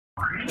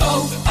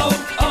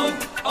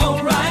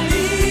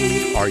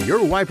O'Reilly. Are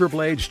your wiper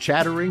blades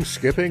chattering,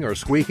 skipping, or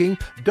squeaking?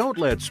 Don't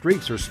let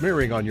streaks or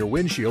smearing on your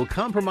windshield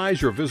compromise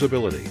your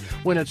visibility.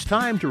 When it's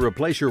time to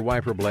replace your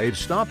wiper blades,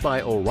 stop by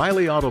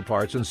O'Reilly Auto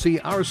Parts and see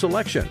our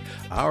selection.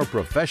 Our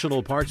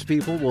professional parts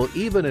people will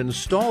even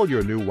install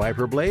your new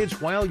wiper blades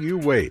while you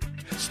wait.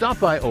 Stop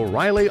by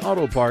O'Reilly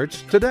Auto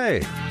Parts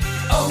today.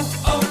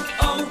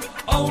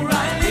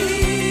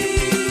 O'Reilly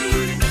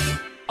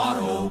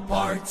Auto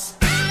Parts.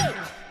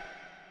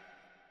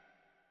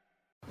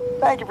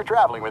 Thank you for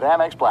traveling with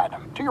Amex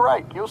Platinum. To your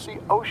right, you'll see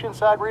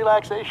oceanside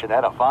relaxation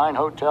at a fine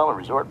hotel and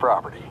resort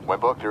property. When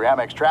booked through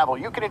Amex Travel,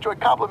 you can enjoy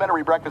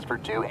complimentary breakfast for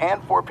 2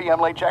 and 4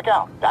 p.m. late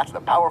checkout. That's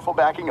the powerful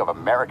backing of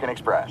American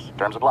Express.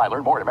 Terms apply.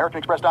 Learn more at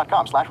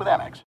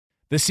americanexpress.com/withAmex.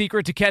 The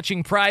secret to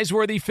catching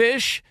prize-worthy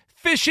fish?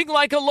 Fishing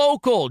like a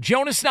local.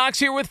 Jonas Knox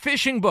here with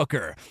Fishing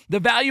Booker.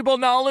 The valuable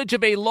knowledge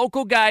of a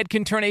local guide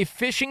can turn a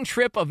fishing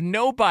trip of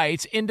no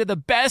bites into the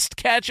best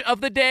catch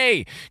of the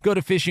day. Go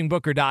to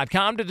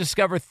fishingbooker.com to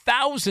discover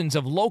thousands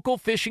of local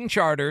fishing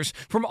charters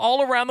from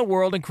all around the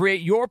world and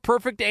create your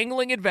perfect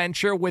angling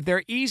adventure with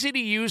their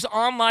easy-to-use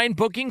online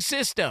booking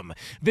system.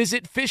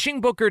 Visit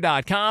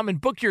fishingbooker.com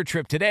and book your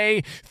trip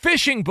today.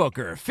 Fishing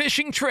Booker.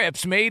 Fishing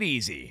trips made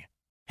easy.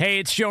 Hey,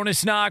 it's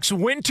Jonas Knox.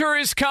 Winter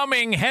is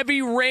coming.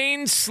 Heavy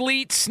rain,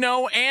 sleet,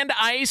 snow, and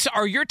ice.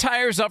 Are your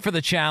tires up for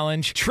the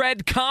challenge?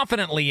 Tread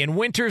confidently in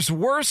winter's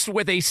worst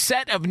with a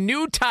set of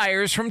new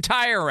tires from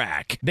Tire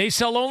Rack. They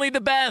sell only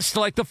the best,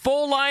 like the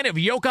full line of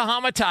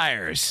Yokohama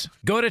tires.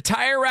 Go to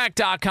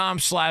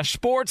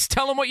TireRack.com/sports.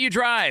 Tell them what you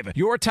drive.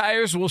 Your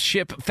tires will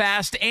ship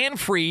fast and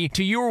free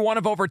to you or one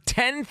of over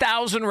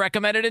 10,000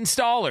 recommended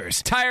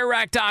installers.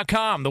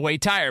 TireRack.com, the way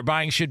tire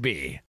buying should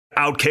be.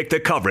 Outkick the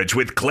coverage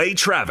with Clay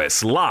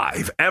Travis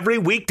live every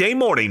weekday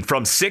morning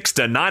from 6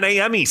 to 9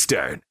 a.m.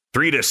 Eastern,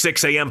 3 to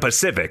 6 a.m.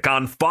 Pacific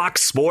on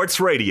Fox Sports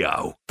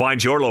Radio.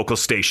 Find your local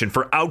station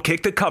for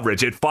Outkick the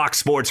coverage at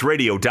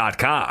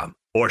foxsportsradio.com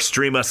or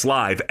stream us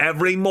live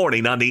every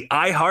morning on the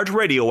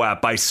iHeartRadio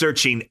app by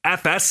searching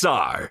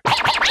FSR. Now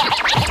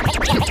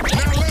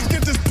let's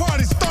get this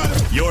party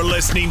started. You're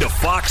listening to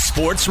Fox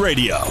Sports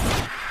Radio.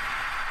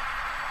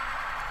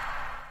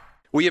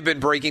 We have been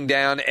breaking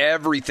down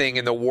everything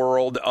in the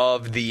world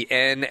of the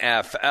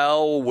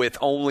NFL with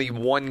only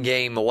one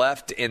game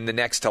left in the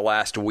next to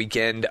last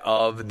weekend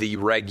of the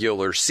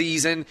regular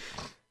season.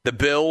 The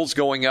Bills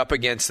going up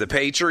against the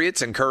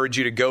Patriots. Encourage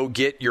you to go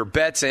get your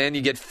bets in.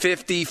 You get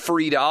 $50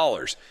 free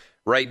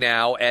right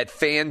now at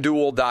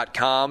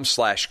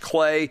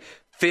FanDuel.com/Clay.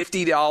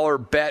 $50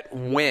 bet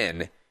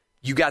win.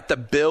 You got the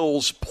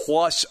Bills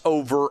plus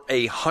over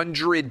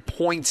 100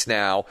 points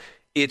now.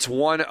 It's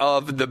one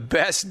of the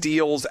best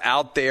deals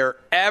out there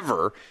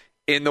ever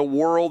in the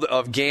world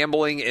of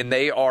gambling, and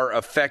they are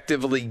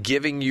effectively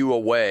giving you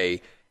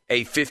away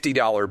a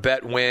 $50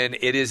 bet win.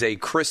 It is a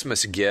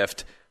Christmas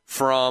gift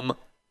from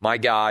my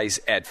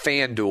guys at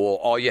FanDuel.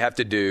 All you have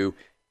to do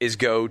is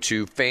go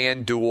to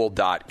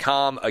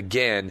FanDuel.com.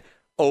 Again,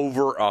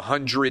 over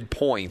 100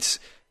 points,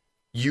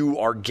 you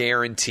are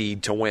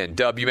guaranteed to win.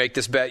 Dub, you make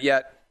this bet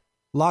yet?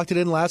 Locked it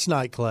in last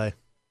night, Clay.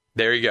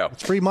 There you go.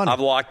 It's free money.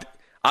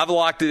 I've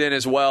locked it in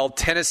as well.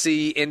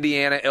 Tennessee,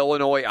 Indiana,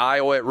 Illinois,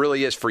 Iowa. It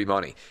really is free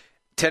money.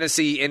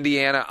 Tennessee,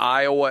 Indiana,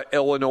 Iowa,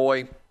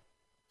 Illinois,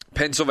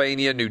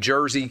 Pennsylvania, New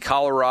Jersey,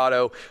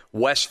 Colorado,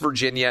 West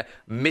Virginia,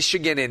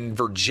 Michigan, and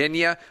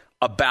Virginia.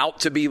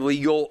 About to be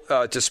legal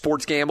to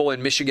sports gamble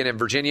in Michigan and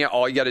Virginia.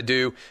 All you got to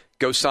do,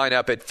 go sign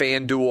up at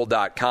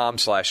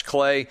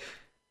FanDuel.com/Clay.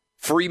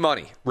 Free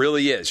money.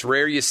 Really is.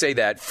 Rare you say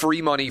that.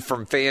 Free money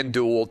from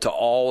FanDuel to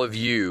all of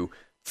you.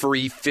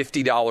 Free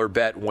 $50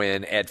 bet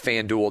win at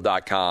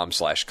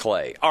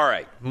FanDuel.com/Clay. All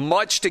right,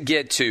 much to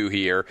get to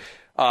here.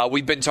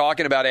 We've been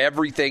talking about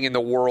everything in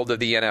the world of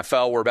the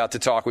NFL. We're about to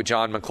talk with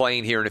John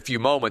McClain here in a few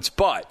moments.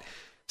 But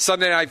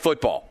Sunday Night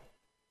Football,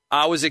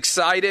 I was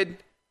excited.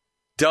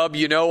 Dub,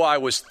 I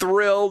was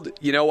thrilled.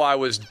 I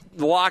was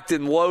locked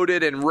and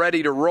loaded and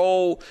ready to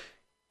roll.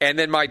 And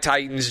then my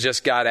Titans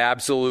just got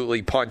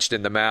absolutely punched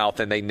in the mouth,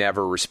 and they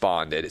never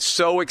responded.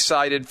 So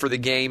excited for the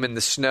game in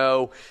the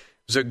snow.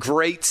 It was a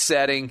great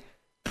setting.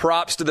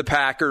 Props to the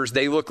Packers.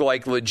 They look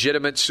like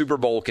legitimate Super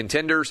Bowl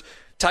contenders.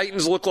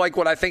 Titans look like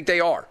what I think they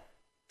are,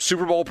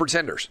 Super Bowl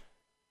pretenders,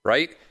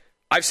 right?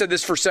 I've said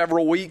this for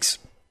several weeks.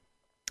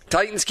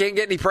 Titans can't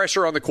get any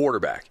pressure on the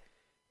quarterback.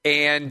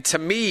 And to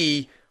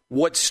me,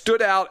 what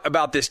stood out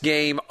about this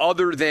game,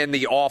 other than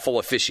the awful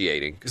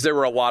officiating, because there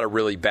were a lot of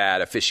really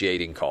bad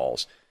officiating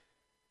calls,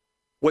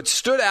 what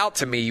stood out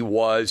to me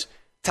was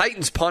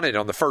Titans punted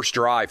on the first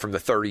drive from the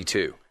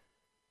 32.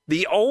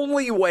 The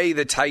only way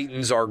the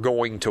Titans are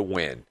going to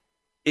win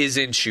is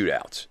in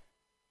shootouts.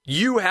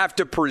 You have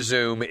to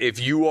presume, if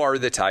you are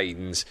the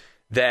Titans,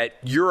 that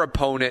your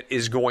opponent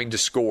is going to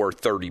score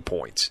 30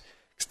 points.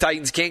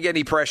 Titans can't get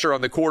any pressure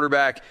on the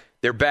quarterback.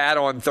 They're bad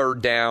on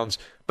third downs,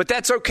 but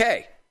that's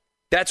okay.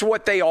 That's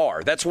what they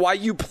are. That's why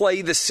you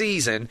play the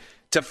season,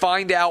 to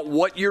find out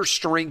what your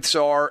strengths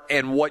are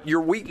and what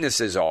your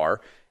weaknesses are.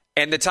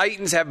 And the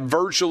Titans have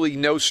virtually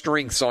no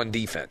strengths on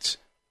defense.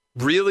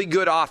 Really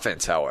good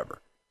offense,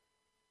 however.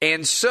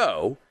 And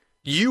so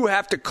you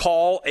have to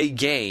call a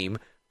game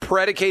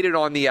predicated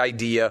on the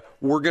idea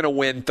we're going to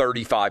win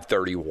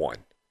 35-31.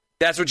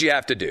 That's what you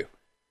have to do.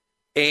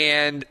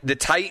 And the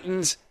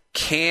Titans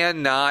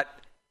cannot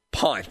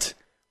punt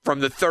from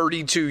the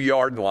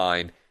 32-yard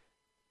line,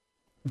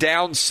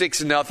 down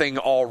 6-0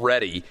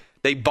 already.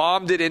 They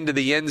bombed it into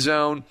the end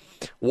zone.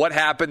 What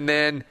happened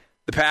then?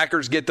 The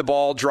Packers get the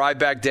ball, drive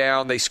back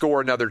down. They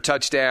score another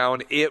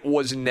touchdown. It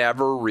was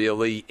never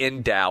really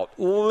in doubt.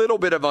 Little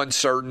bit of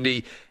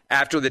uncertainty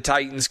after the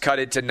Titans cut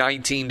it to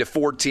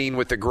 19-14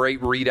 with the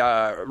great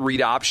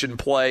read option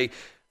play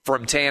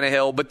from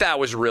Tannehill, but that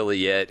was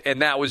really it.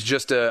 And that was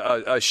just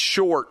a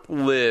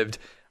short-lived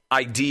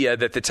idea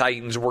that the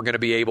Titans were going to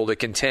be able to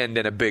contend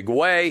in a big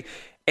way.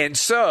 And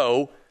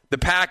so the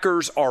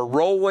Packers are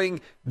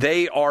rolling.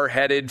 They are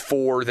headed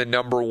for the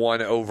number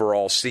 1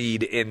 overall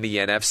seed in the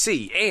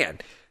NFC.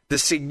 And the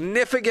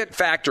significant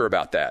factor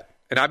about that,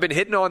 and I've been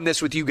hitting on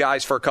this with you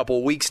guys for a couple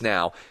of weeks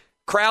now,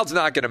 crowd's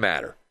not going to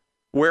matter.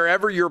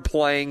 Wherever you're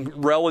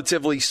playing,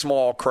 relatively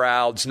small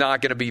crowds,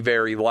 not going to be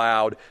very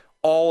loud.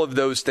 All of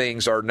those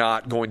things are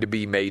not going to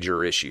be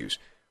major issues.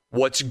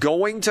 What's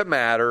going to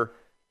matter,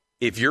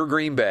 if you're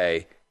Green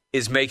Bay,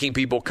 is making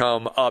people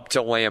come up to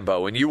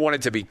Lambeau. And you want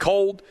it to be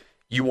cold.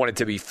 You want it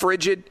to be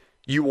frigid.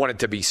 You want it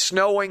to be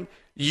snowing.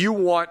 You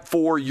want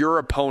for your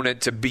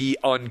opponent to be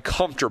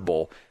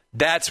uncomfortable.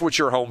 That's what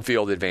your home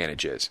field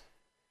advantage is.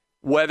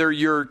 Whether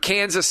you're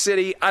Kansas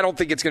City, I don't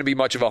think it's going to be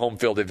much of a home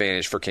field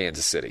advantage for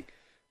Kansas City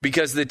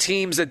because the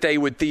teams that they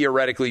would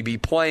theoretically be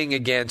playing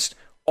against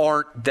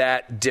aren't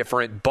that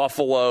different.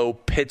 Buffalo,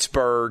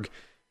 Pittsburgh,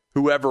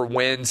 whoever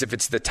wins, if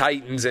it's the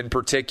Titans in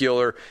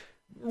particular,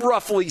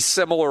 roughly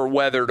similar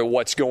weather to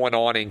what's going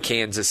on in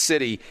Kansas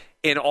City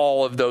in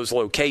all of those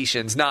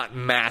locations, not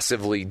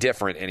massively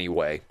different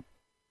anyway.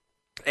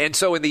 And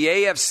so in the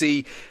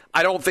AFC,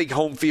 I don't think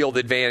home field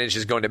advantage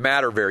is going to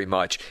matter very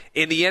much.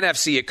 In the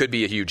NFC, it could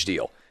be a huge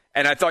deal.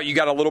 And I thought you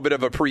got a little bit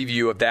of a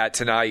preview of that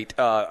tonight.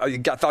 I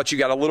thought you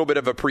got a little bit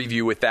of a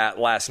preview with that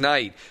last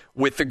night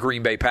with the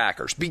Green Bay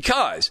Packers.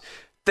 Because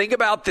think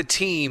about the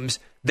teams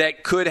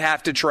that could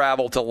have to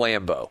travel to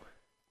Lambeau.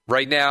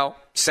 Right now,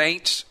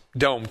 Saints,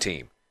 dome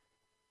team.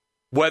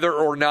 Whether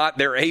or not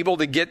they're able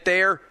to get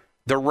there,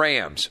 the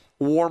Rams,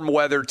 warm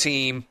weather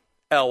team,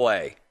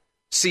 LA,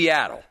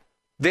 Seattle.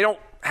 They don't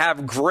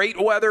have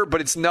great weather,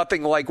 but it's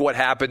nothing like what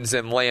happens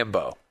in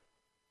Lambeau.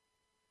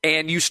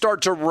 And you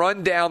start to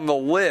run down the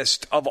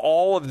list of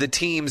all of the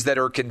teams that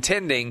are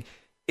contending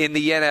in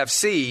the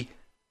NFC,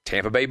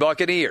 Tampa Bay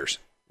Buccaneers,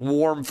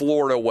 warm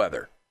Florida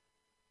weather.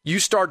 You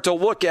start to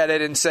look at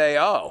it and say,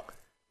 oh,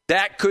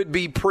 that could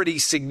be pretty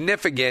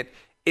significant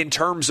in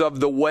terms of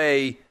the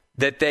way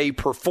that they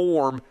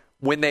perform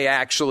when they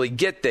actually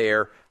get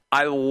there.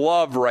 I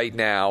love right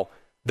now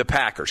the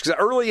Packers. Because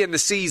early in the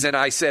season,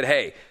 I said,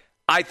 hey,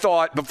 I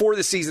thought before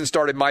the season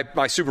started,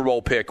 my Super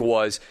Bowl pick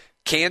was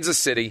Kansas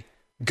City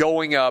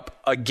going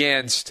up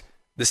against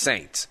the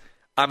Saints.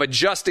 I'm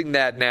adjusting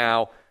that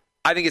now.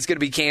 I think it's going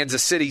to be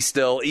Kansas City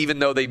still, even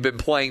though they've been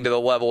playing to the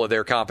level of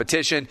their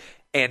competition.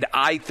 And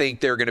I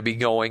think they're going to be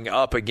going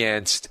up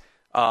against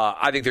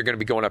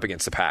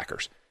the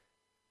Packers.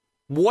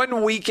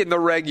 1 week in the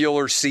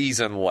regular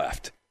season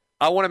left.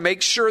 I want to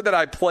make sure that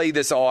I play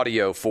this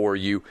audio for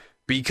you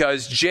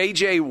because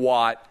J.J.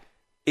 Watt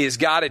has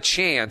got a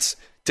chance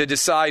to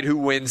decide who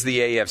wins the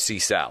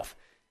AFC South.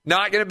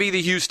 Not going to be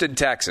the Houston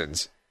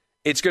Texans.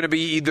 It's going to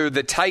be either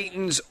the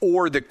Titans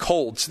or the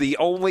Colts, the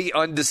only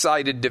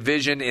undecided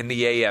division in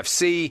the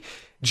AFC.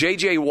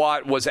 J.J.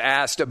 Watt was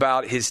asked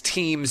about his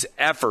team's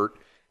effort.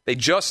 They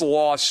just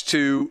lost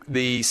to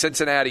the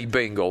Cincinnati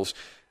Bengals.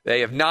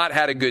 They have not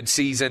had a good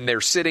season.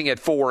 They're sitting at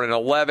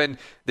 4-11.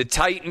 The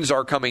Titans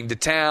are coming to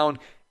town,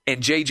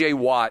 and J.J.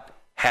 Watt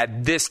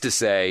had this to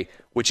say,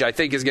 which I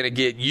think is going to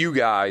get you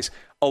guys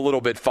a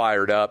little bit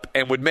fired up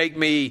and would make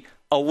me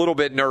a little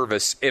bit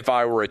nervous if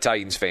I were a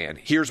Titans fan.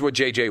 Here's what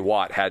J.J.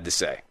 Watt had to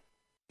say.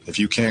 If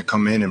you can't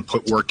come in and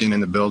put work in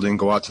the building,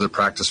 go out to the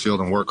practice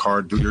field and work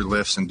hard, do your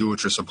lifts and do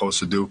what you're supposed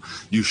to do,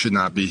 you should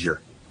not be here.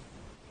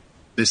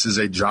 This is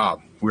a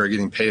job. We are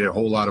getting paid a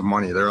whole lot of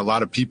money. There are a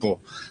lot of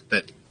people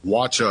that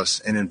watch us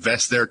and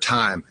invest their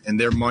time and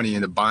their money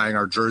into buying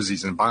our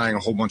jerseys and buying a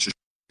whole bunch of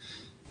shit.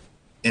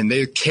 And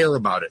they care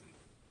about it.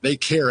 They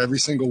care every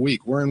single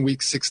week. We're in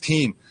week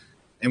 16.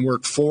 And we're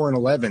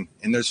 4-11,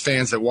 and there's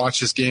fans that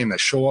watch this game, that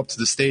show up to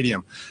the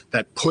stadium,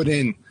 that put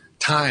in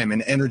time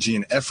and energy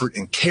and effort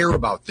and care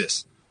about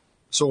this.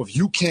 So if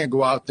you can't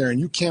go out there and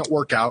you can't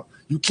work out,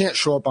 you can't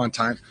show up on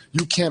time,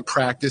 you can't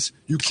practice,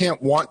 you can't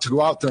want to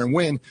go out there and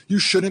win, you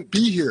shouldn't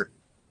be here.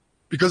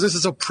 Because this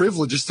is a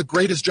privilege. It's the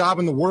greatest job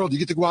in the world. You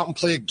get to go out and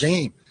play a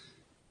game.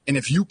 And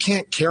if you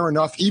can't care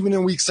enough, even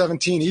in week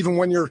 17, even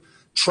when you're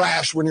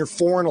trash, when you're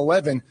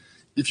 4-11,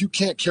 if you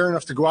can't care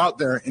enough to go out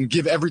there and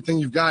give everything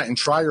you've got and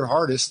try your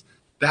hardest,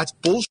 that's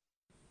bullshit.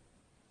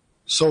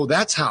 So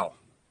that's how.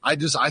 I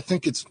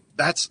think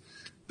that's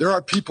There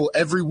are people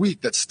every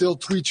week that still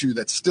tweet you,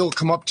 that still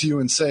come up to you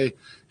and say,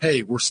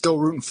 hey, we're still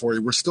rooting for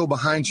you. We're still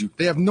behind you.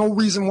 They have no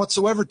reason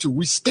whatsoever to.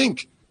 We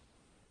stink.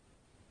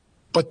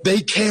 But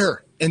they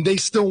care, and they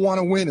still want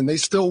to win, and they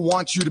still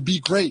want you to be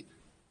great.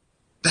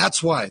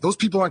 That's why. Those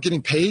people aren't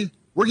getting paid.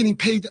 We're getting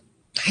paid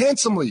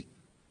handsomely.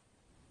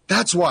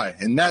 That's why.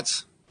 And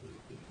that's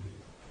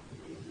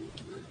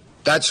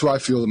who I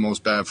feel the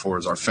most bad for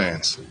is our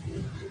fans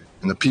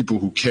and the people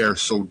who care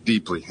so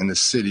deeply in this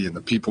city and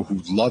the people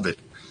who love it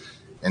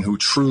and who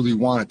truly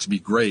want it to be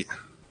great.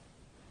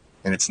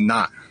 And it's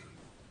not.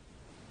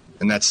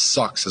 And that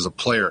sucks as a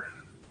player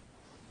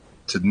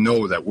to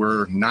know that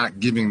we're not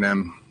giving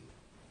them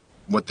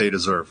what they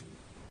deserve.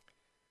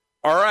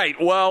 All right,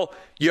 well,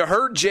 you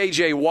heard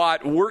J.J.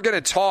 Watt. We're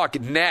going to talk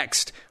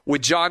next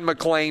with John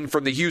McClain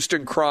from the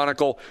Houston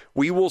Chronicle.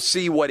 We will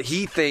see what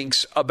he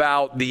thinks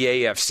about the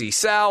AFC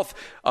South,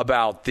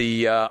 about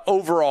the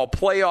overall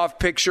playoff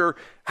picture.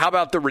 How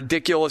about the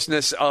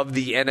ridiculousness of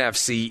the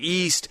NFC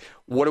East?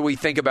 What do we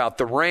think about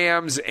the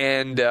Rams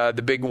and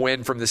the big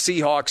win from the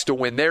Seahawks to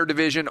win their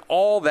division?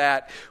 All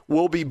that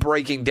we'll be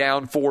breaking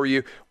down for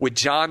you with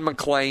John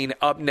McClain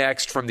up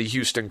next from the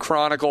Houston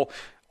Chronicle.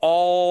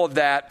 All of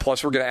that,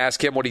 plus we're going to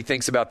ask him what he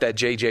thinks about that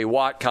J.J.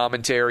 Watt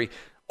commentary.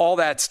 All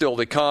that still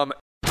to come.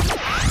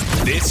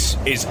 This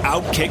is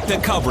Outkick the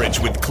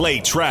Coverage with Clay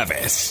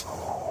Travis.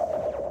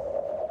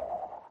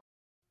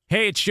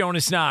 Hey, it's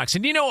Jonas Knox,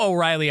 and you know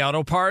O'Reilly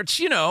Auto Parts,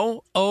 you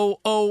know,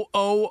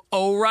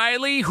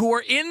 O'Reilly, who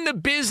are in the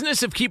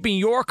business of keeping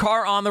your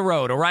car on the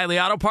road. O'Reilly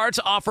Auto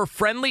Parts offer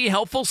friendly,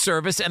 helpful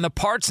service and the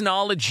parts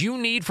knowledge you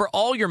need for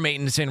all your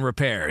maintenance and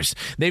repairs.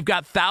 They've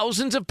got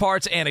thousands of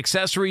parts and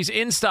accessories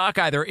in stock,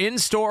 either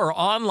in-store or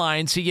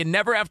online, so you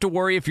never have to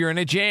worry if you're in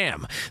a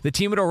jam. The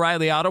team at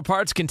O'Reilly Auto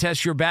Parts can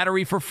test your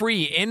battery for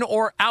free in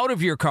or out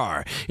of your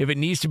car. If it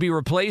needs to be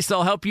replaced,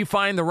 they'll help you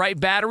find the right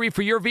battery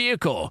for your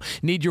vehicle.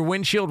 Need your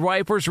windshield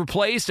wipers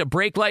replaced, a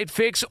brake light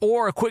fix,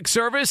 or a quick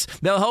service?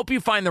 They'll help you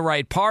find the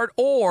right part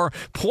or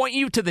point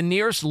you to the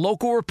nearest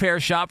local repair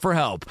shop for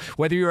help.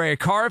 Whether you're a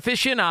car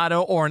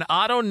aficionado or an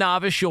auto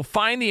novice, you'll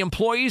find the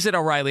employees at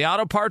O'Reilly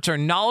Auto Parts are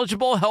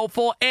knowledgeable,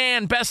 helpful,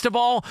 and best of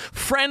all,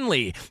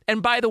 friendly.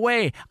 And by the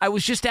way, I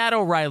was just at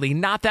O'Reilly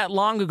not that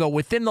long ago,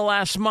 within the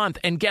last month,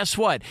 and guess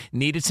what?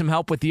 Needed some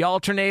help with the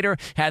alternator,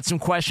 had some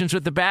questions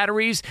with the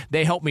batteries.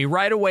 They helped me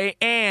right away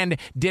and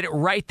did it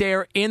right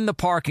there in the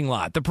parking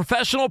lot. The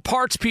professional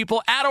parts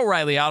people at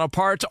O'Reilly Auto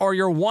Parts are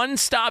your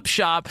one-stop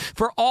shop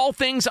for all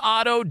things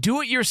auto,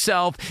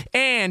 do-it-yourself,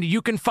 and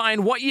you can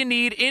find what you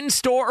need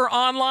in-store or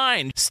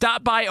online.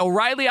 Stop by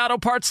O'Reilly Auto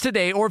Parts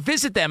today or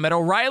visit them at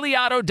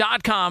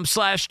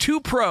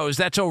O'ReillyAuto.com/2pros.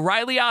 That's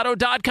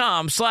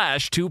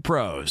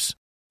O'ReillyAuto.com/2pros.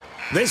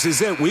 This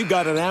is it. We've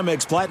got an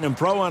Amex Platinum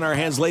Pro on our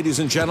hands, ladies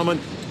and gentlemen.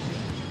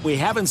 We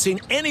haven't seen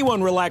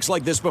anyone relax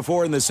like this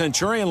before in the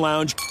Centurion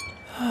Lounge.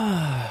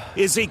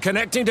 Is he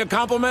connecting to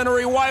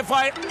complimentary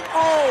Wi-Fi?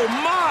 Oh,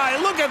 my!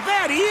 Look at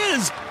that! He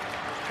is!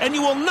 And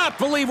you will not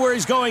believe where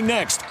he's going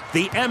next.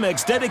 The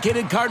Amex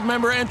dedicated card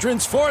member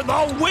entrance for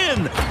the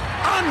win!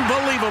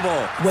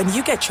 Unbelievable! When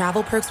you get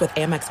travel perks with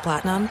Amex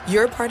Platinum,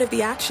 you're part of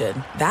the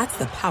action. That's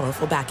the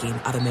powerful backing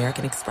of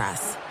American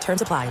Express.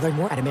 Terms apply. Learn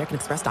more at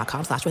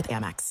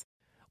americanexpress.com/withAmex.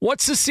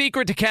 What's the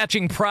secret to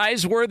catching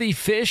prize-worthy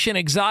fish in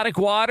exotic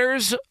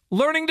waters?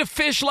 Learning to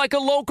fish like a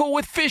local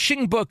with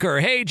Fishing Booker.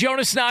 Hey,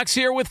 Jonas Knox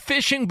here with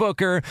Fishing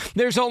Booker.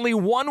 There's only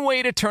one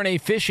way to turn a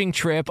fishing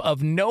trip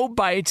of no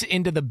bites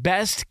into the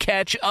best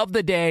catch of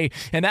the day,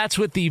 and that's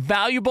with the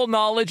valuable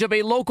knowledge of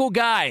a local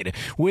guide.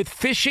 With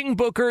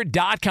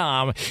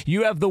FishingBooker.com,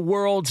 you have the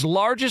world's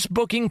largest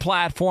booking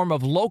platform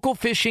of local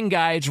fishing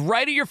guides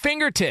right at your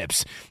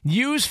fingertips.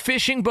 Use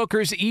Fishing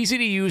Booker's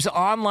easy-to-use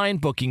online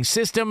booking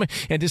system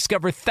and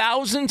discover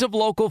thousands of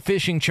local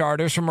fishing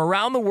charters from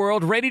around the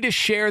world ready to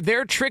share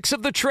their tricks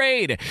of the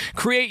trade.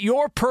 Create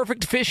your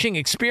perfect fishing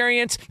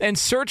experience and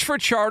search for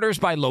charters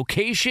by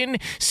location,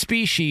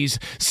 species,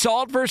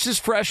 salt versus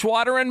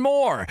freshwater, and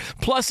more.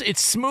 Plus,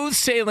 it's smooth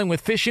sailing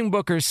with Fishing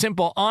Booker's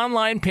simple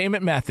online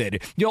payment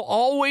method. You'll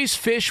always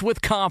fish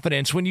with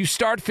confidence when you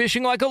start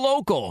fishing like a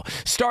local.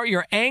 Start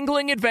your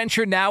angling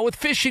adventure now with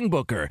Fishing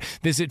Booker.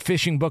 Visit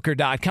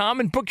FishingBooker.com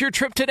and book your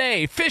trip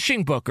today.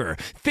 Fishing Booker.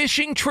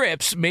 Fishing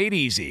trips made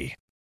easy.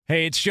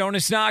 Hey, it's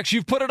Jonas Knox.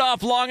 You've put it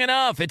off long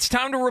enough. It's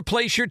time to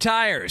replace your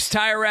tires.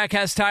 Tire Rack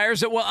has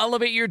tires that will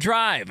elevate your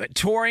drive.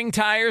 Touring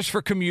tires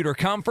for commuter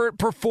comfort,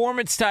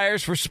 performance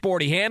tires for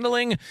sporty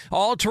handling,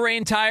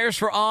 all-terrain tires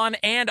for on-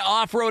 and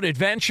off-road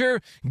adventure.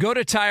 Go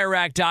to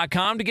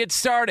TireRack.com to get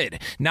started.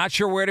 Not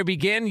sure where to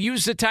begin?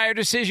 Use the Tire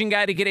Decision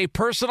Guide to get a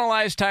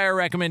personalized tire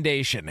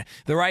recommendation.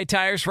 The right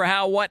tires for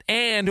how, what,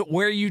 and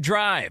where you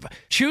drive.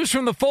 Choose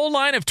from the full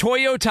line of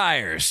Toyo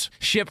tires.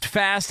 Shipped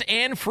fast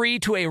and free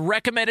to a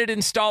recommended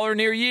installer installer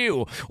near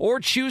you, or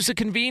choose the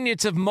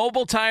convenience of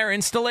mobile tire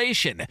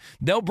installation.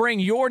 They'll bring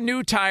your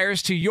new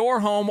tires to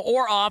your home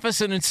or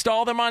office and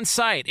install them on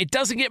site. It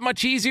doesn't get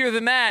much easier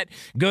than that.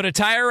 Go to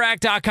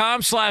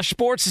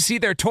TireRack.com/sports to see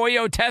their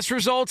Toyo test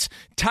results,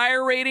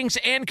 tire ratings,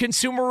 and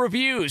consumer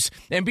reviews.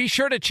 And be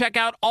sure to check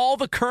out all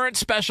the current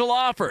special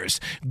offers.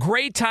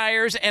 Great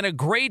tires and a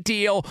great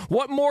deal.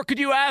 What more could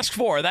you ask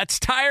for? That's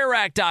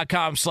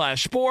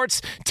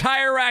TireRack.com/sports.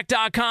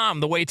 TireRack.com,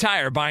 the way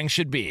tire buying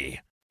should be.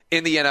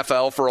 In the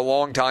NFL for a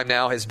long time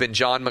now has been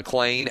John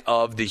McClain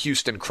of the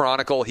Houston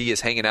Chronicle. He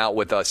is hanging out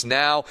with us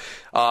now.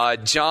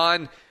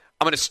 John,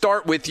 I'm going to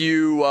start with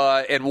you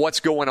and what's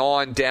going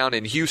on down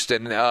in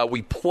Houston.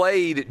 We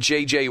played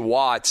J.J.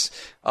 Watt's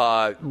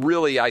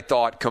really, I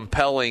thought,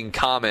 compelling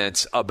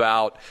comments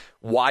about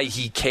why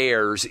he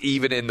cares,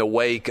 even in the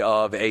wake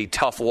of a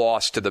tough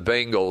loss to the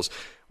Bengals.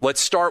 Let's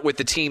start with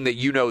the team that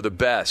you know the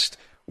best.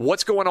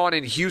 What's going on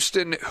in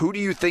Houston? Who do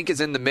you think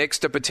is in the mix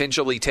to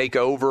potentially take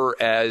over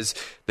as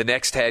the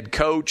next head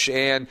coach?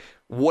 And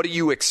what do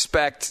you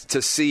expect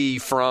to see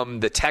from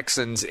the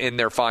Texans in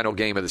their final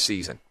game of the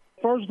season?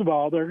 First of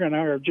all, they're going to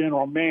hire a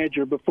general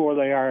manager before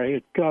they hire a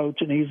head coach,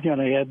 and he's going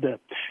to head the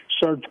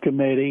search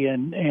committee,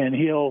 and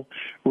he'll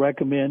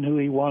recommend who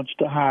he wants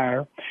to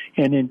hire,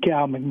 and then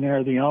Cal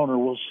McNair, the owner,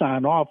 will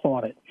sign off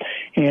on it.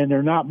 And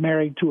they're not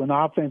married to an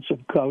offensive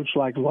coach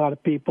like a lot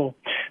of people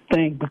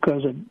think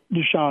because of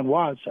Deshaun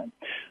Watson.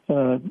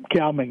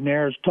 Cal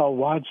McNair has told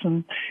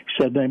Watson,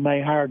 said they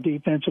may hire a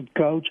defensive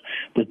coach.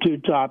 The two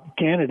top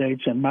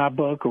candidates in my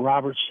book are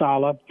Robert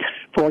Saleh,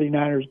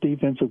 49ers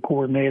defensive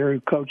coordinator who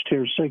coached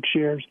here 6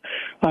 years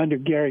under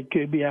Gary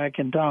Kubiak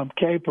and Tom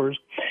Capers.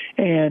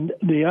 And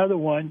the other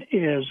one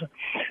is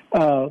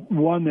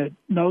one that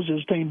knows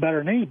his team better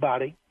than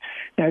anybody.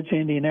 That's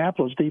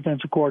Indianapolis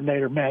defensive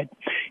coordinator Matt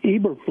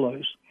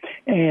Eberflus.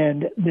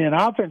 And then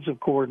offensive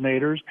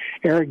coordinators,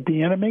 Eric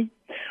Bieniemy,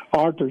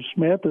 Arthur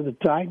Smith of the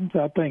Titans.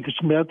 I think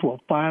Smith will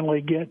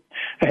finally get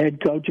a head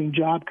coaching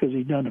job because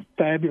he's done a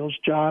fabulous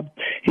job.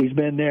 He's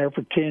been there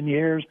for 10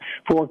 years.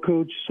 4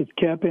 coaches have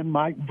kept him.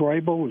 Mike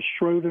Vrabel was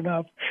shrewd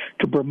enough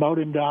to promote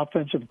him to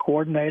offensive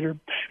coordinator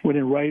when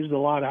it raised a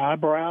lot of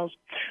eyebrows.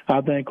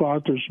 I think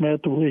Arthur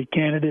Smith will be a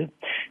candidate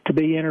to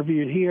be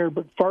interviewed here.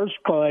 But first,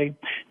 Clay,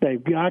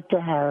 they've got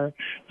to hire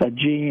a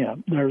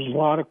GM. There's a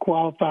lot of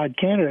qualified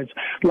candidates.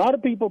 A lot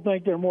of people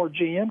think there are more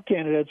GM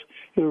candidates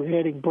who are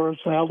heading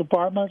personnel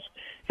departments,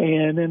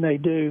 and then they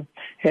do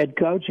head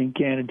coaching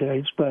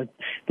candidates. But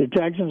the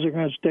Texans are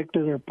going to stick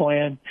to their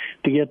plan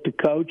to get the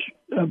coach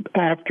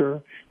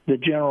after the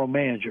general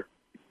manager.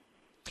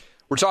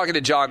 We're talking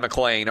to John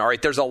McClain. All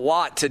right, there's a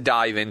lot to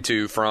dive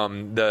into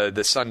from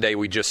the Sunday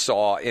we just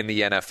saw in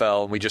the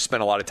NFL, and we just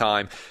spent a lot of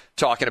time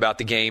talking about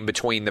the game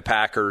between the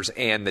Packers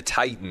and the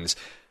Titans.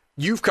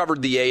 You've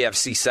covered the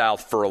AFC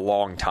South for a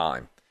long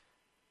time.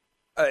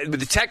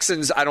 The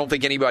Texans, I don't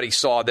think anybody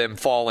saw them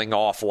falling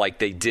off like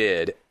they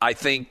did. I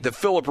think the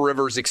Phillip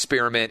Rivers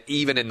experiment,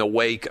 even in the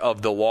wake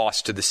of the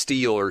loss to the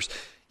Steelers,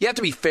 you have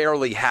to be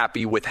fairly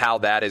happy with how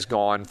that has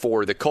gone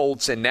for the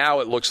Colts, and now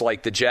it looks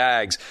like the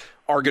Jags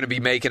are going to be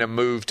making a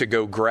move to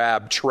go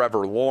grab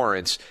Trevor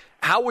Lawrence.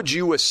 How would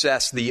you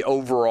assess the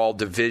overall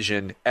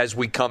division as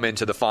we come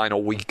into the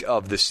final week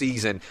of the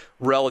season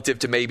relative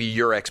to maybe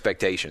your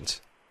expectations?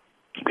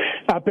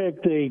 I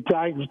picked the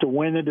Titans to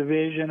win the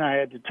division. I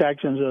had the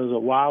Texans as a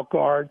wild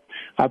card.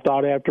 I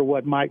thought after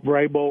what Mike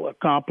Vrabel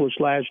accomplished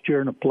last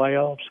year in the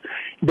playoffs,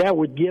 that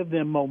would give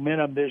them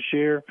momentum this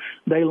year.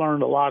 They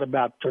learned a lot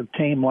about their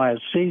team last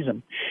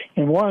season.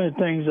 And one of the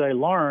things they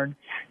learned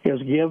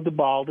is give the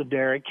ball to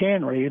Derrick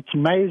Henry. It's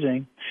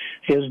amazing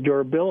his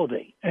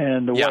durability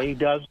and the way he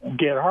doesn't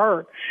get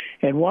hurt.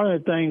 And one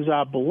of the things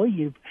I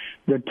believe,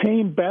 the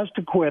team best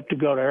equipped to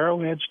go to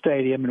Arrowhead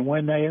Stadium and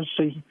win the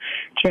AFC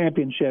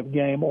championship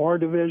game or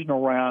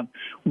divisional round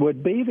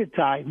would be the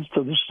Titans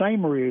for the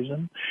same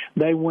reason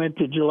they went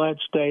to Gillette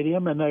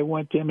Stadium and they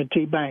went to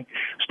M&T Bank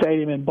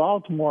Stadium in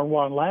Baltimore and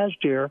won last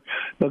year,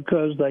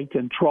 because they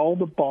control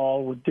the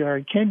ball with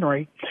Derrick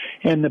Henry.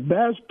 And the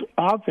best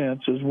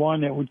offense is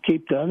one that would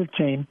keep the other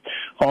team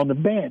on the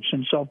bench.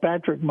 And so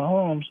Patrick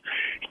Mahomes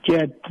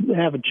can't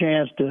have a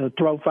chance to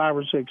throw 5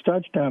 or 6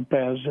 touchdown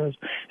passes.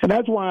 And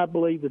that's why I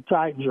believe the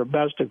Titans are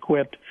best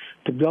equipped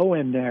to go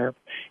in there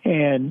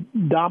and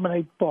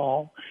dominate the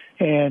ball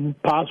and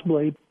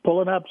possibly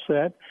pull an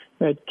upset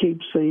that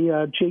keeps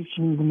the Chiefs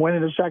from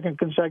winning a second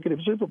consecutive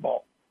Super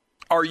Bowl.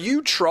 Are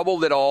you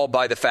troubled at all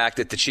by the fact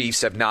that the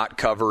Chiefs have not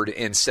covered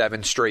in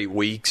 7 straight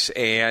weeks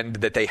and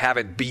that they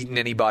haven't beaten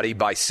anybody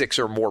by 6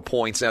 or more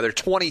points? Now, they're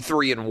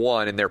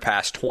 23-1 in their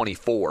past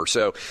 24.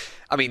 So,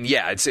 I mean,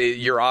 yeah,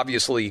 you're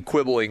obviously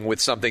quibbling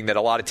with something that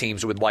a lot of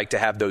teams would like to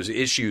have those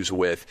issues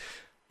with.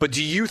 But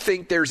do you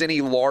think there's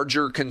any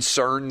larger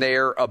concern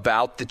there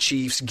about the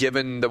Chiefs,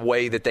 given the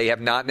way that they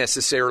have not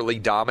necessarily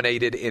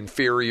dominated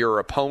inferior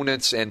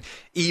opponents, and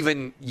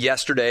even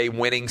yesterday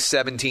winning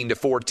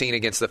 17-14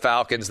 against the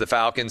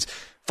Falcons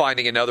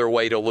finding another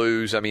way to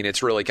lose? I mean,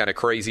 it's really kind of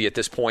crazy at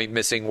this point,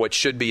 missing what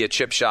should be a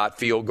chip shot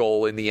field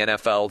goal in the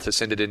NFL to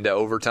send it into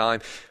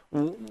overtime.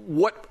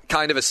 what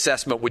kind of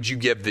assessment would you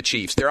give the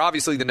Chiefs? They're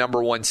obviously the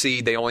number 1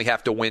 seed. They only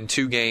have to win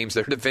 2 games.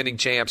 They're defending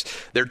champs.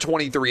 They're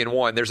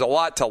 23-1. There's a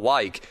lot to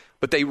like,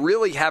 but they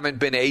really haven't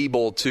been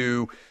able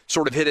to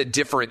sort of hit a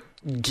different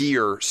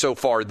gear so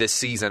far this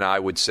season, I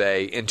would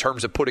say, in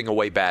terms of putting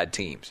away bad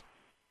teams.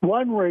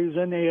 One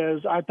reason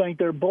is I think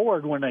they're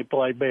bored when they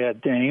play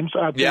bad teams.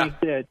 I think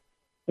that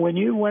when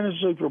you win a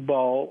Super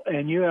Bowl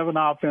and you have an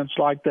offense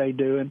like they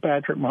do, and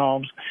Patrick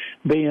Mahomes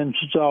being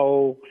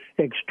so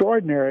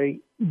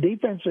extraordinary,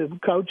 defensive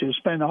coaches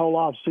spend the whole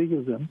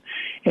offseason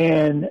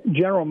and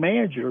general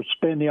managers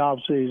spend the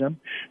offseason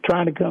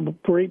trying to come to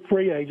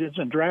free agents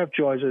and draft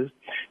choices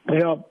to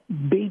help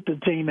beat the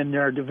team in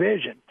their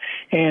division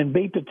and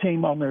beat the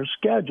team on their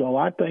schedule.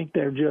 I think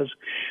they're just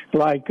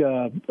like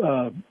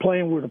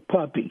playing with a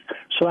puppy,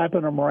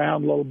 slapping them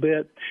around a little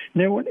bit.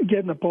 And then when they get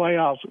in the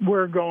playoffs,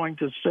 we're going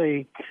to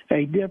see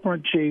a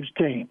different Chiefs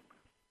team.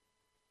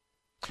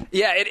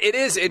 Yeah, it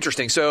is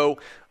interesting. So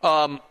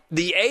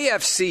the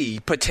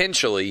AFC,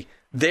 potentially,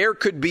 there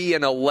could be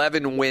an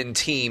 11-win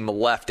team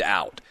left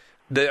out.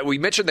 We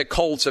mentioned the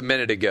Colts a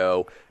minute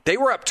ago. They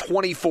were up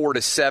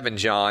 24-7,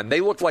 John.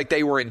 They looked like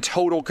they were in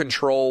total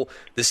control.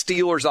 The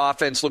Steelers'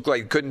 offense looked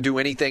like it couldn't do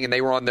anything, and they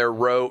were on their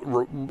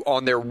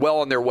on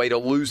their way to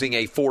losing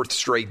a 4th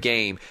straight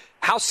game.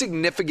 How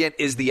significant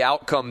is the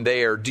outcome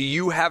there? Do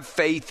you have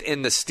faith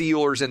in the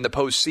Steelers in the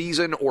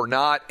postseason or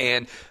not?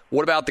 And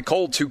what about the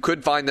Colts, who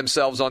could find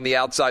themselves on the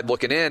outside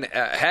looking in?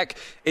 Heck,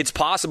 it's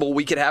possible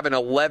we could have an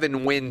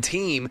 11-win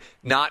team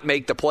not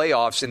make the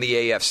playoffs in the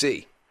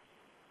AFC.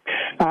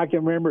 I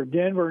can remember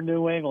Denver,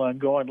 New England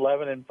going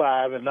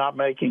 11-5 and not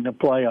making the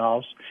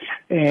playoffs,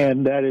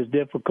 and that is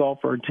difficult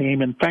for a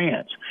team and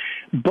fans.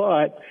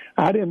 But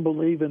I didn't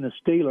believe in the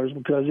Steelers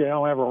because they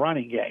don't have a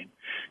running game.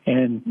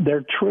 And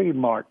their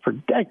trademark for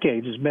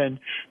decades has been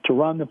to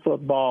run the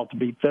football, to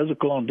be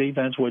physical on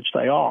defense, which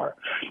they are.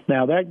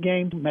 Now, that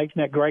game,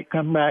 making that great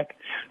comeback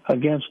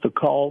against the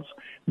Colts,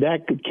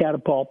 that could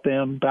catapult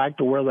them back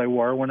to where they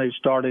were when they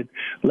started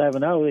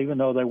 11-0, even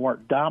though they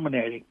weren't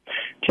dominating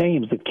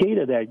teams. The key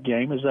to that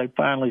game is they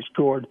finally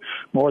scored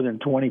more than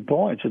 20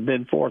 points. It's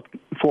been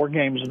four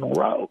games in a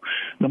row,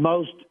 the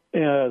most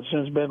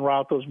since Ben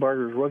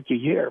Roethlisberger's rookie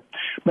year.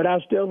 But I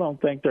still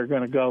don't think they're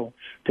going to go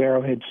to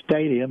Arrowhead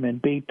Stadium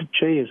and beat the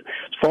Chiefs.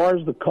 As far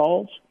as the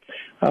Colts,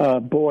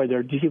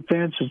 their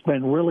defense has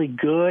been really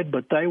good,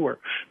 but they were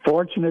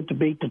fortunate to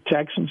beat the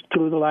Texans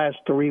 2 of the last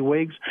 3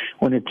 weeks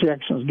when the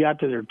Texans got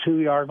to their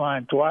 2-yard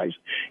line twice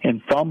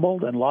and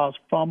fumbled and lost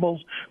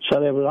fumbles. So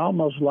they was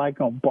almost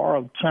like on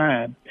borrowed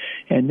time,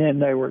 and then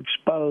they were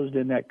exposed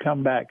in that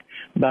comeback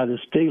by the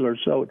Steelers.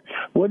 So it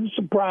wouldn't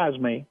surprise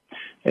me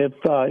if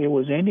it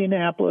was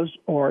Indianapolis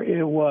or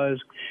it was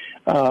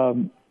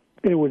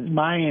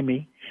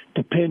Miami,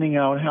 depending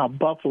on how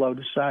Buffalo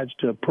decides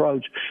to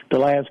approach the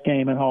last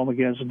game at home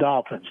against the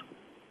Dolphins.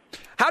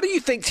 How do you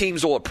think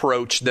teams will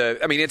approach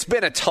it's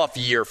been a tough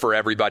year for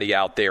everybody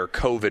out there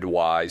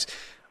COVID-wise.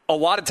 A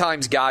lot of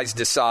times guys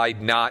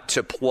decide not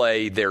to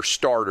play their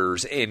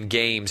starters in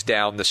games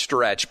down the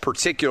stretch,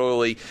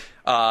 particularly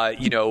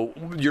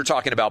you're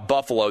talking about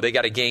Buffalo. They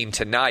got a game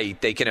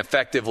tonight. They can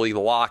effectively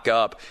lock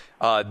up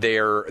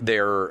they're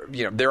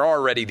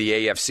already the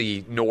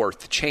AFC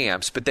North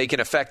champs, but they can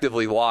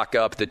effectively lock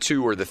up the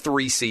 2 or the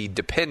 3 seed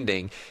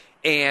depending.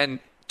 And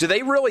do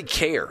they really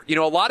care? A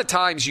lot of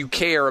times you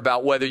care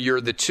about whether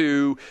you're the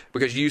 2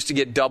 because you used to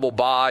get double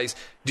buys.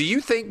 Do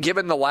you think,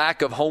 given the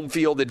lack of home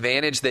field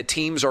advantage, that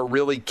teams are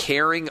really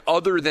caring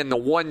other than the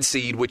 1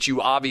 seed, which you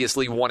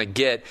obviously want to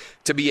get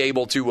to be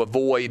able to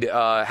avoid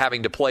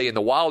having to play in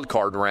the wild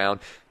card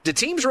round? Do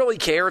teams really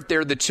care if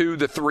they're the 2,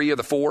 the 3, or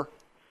the 4?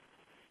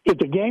 If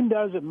the game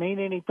doesn't mean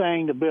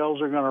anything, the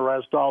Bills are going to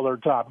rest all their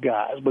top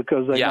guys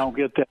because they don't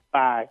get that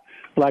bye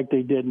like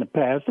they did in the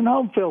past. And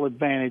home field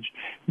advantage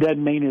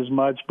doesn't mean as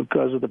much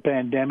because of the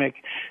pandemic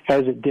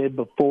as it did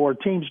before.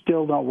 Teams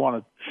still don't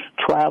want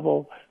to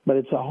travel, but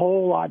it's a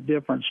whole lot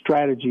different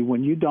strategy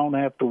when you don't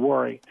have to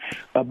worry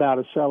about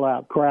a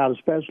sellout crowd,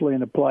 especially in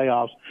the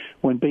playoffs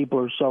when people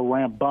are so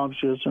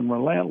rambunctious and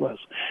relentless.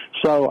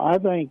 So I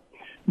think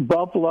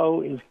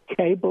Buffalo is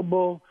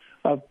capable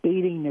of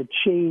beating the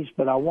Chiefs,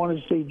 but I want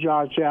to see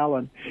Josh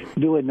Allen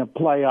do it in the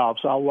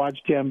playoffs. I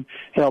watched him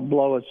help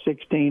blow a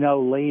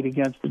 16-0 lead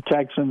against the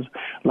Texans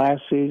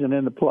last season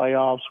in the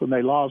playoffs when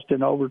they lost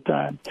in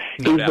overtime.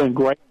 He's been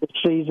great this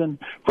season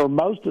for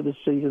most of the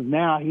season.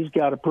 Now he's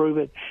got to prove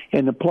it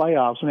in the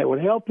playoffs, and it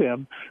would help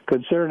him,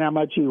 considering how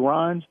much he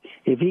runs,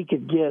 if he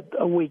could get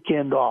a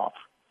weekend off.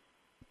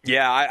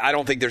 Yeah, I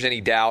don't think there's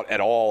any doubt at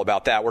all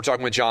about that. We're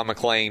talking with John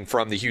McClain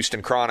from the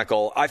Houston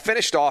Chronicle. I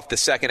finished off the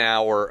second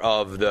hour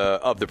of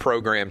the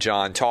program,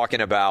 John,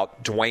 talking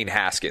about Dwayne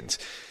Haskins.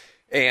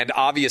 And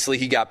obviously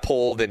he got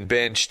pulled and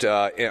benched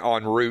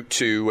en route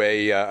to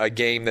a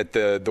game that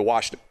the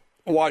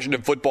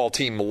Washington football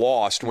team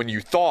lost when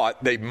you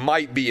thought they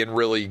might be in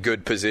really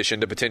good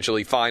position to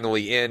potentially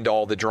finally end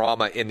all the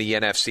drama in the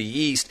NFC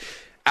East.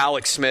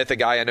 Alex Smith, a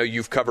guy I know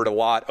you've covered a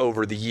lot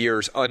over the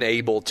years,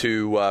 unable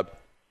to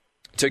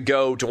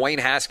go. Dwayne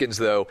Haskins,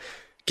 though,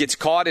 gets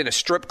caught in a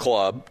strip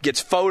club, gets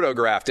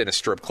photographed in a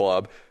strip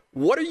club.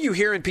 What are you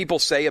hearing people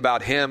say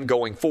about him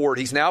going forward?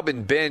 He's now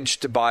been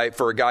benched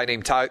for a guy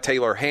named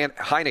Taylor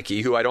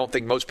Heineke, who I don't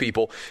think most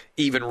people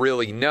even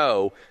really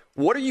know.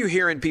 What are you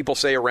hearing people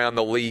say around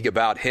the league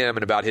about him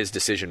and about his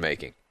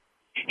decision-making?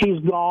 He's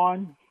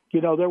gone.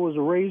 You know, there was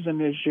a reason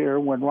this year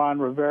when Ron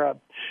Rivera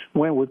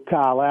went with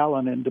Kyle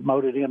Allen and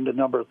demoted him to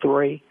number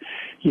 3.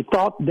 You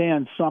thought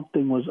then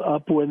something was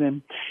up with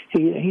him.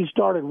 He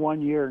started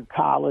 1 year in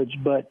college,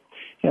 but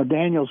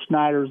Daniel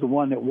Snyder's the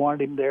one that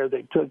wanted him there.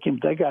 They took him.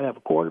 They got to have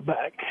a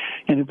quarterback.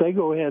 And if they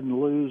go ahead and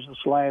lose this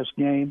last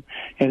game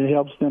and it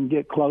helps them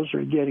get closer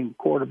to getting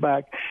a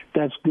quarterback,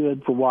 that's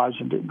good for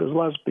Washington. Because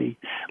let's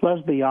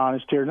be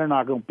honest here, they're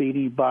not going to beat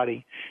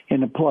anybody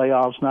in the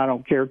playoffs, and I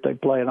don't care if they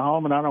play at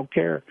home, and I don't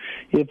care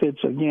if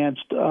it's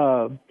against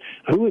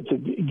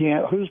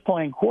who's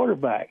playing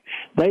quarterback.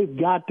 They've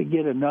got to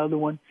get another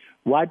one.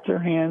 Wipe their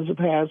hands of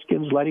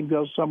Haskins, let him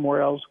go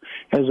somewhere else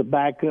as a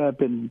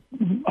backup, and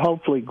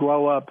hopefully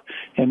grow up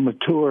and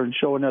mature and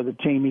show another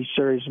team he's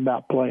serious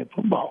about playing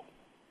football.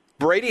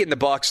 Brady and the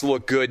Bucs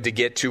look good to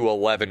get to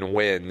 11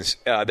 wins.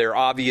 They're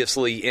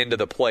obviously into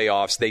the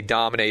playoffs. They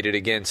dominated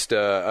against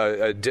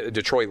a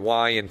Detroit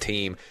Lion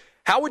team.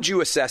 How would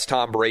you assess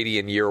Tom Brady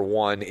in year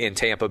one in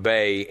Tampa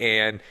Bay?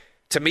 And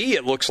to me,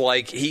 it looks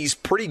like he's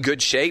pretty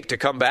good shape to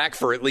come back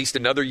for at least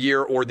another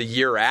year or the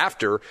year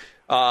after.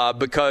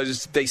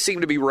 Because they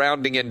seem to be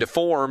rounding into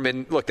form.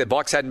 And look, the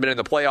Bucs hadn't been in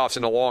the playoffs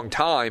in a long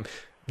time.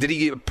 Did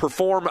he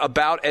perform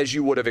about as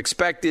you would have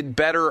expected?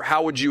 Better?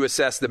 How would you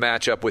assess the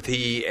matchup with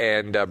he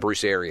and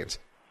Bruce Arians?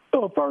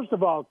 Well, first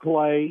of all,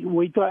 Clay,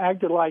 we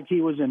acted like he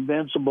was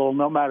invincible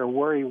no matter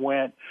where he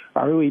went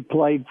or who he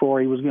played for.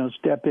 He was going to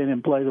step in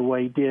and play the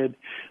way he did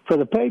for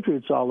the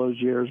Patriots all those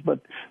years. But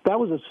that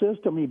was a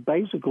system he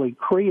basically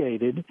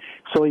created.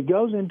 So he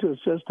goes into a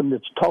system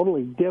that's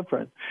totally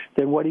different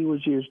than what he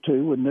was used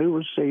to with new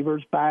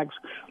receivers, backs,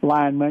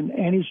 linemen,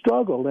 and he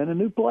struggled, and a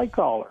new play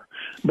caller.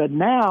 But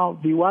now,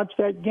 if you watch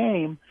that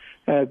game,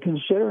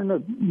 considering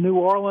the New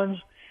Orleans,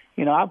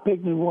 I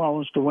picked New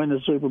Orleans to win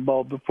the Super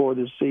Bowl before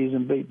this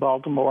season, beat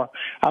Baltimore.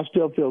 I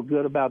still feel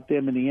good about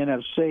them in the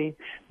NFC.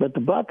 But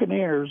the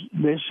Buccaneers,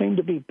 they seem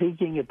to be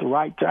peaking at the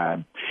right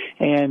time.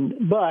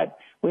 But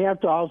we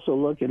have to also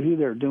look at who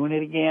they're doing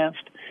it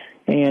against.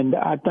 And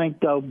I think,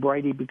 though,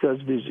 Brady,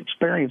 because of his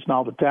experience and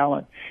all the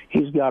talent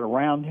he's got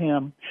around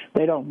him,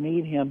 they don't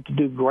need him to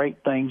do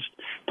great things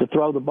to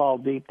throw the ball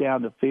deep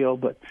down the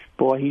field. But,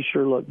 boy, he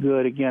sure looked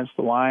good against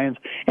the Lions.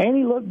 And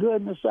he looked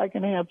good in the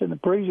second half in the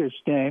previous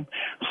game.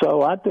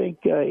 So I think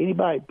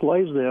anybody that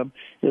plays them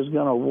is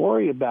going to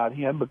worry about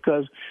him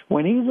because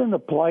when he's in the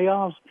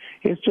playoffs,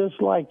 it's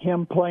just like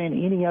him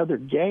playing any other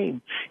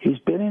game. He's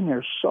been in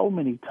there so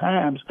many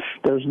times.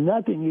 There's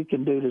nothing you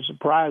can do to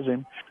surprise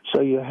him.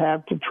 So you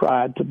have to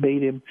try to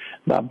beat him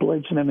by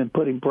blitzing him and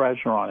putting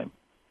pressure on him.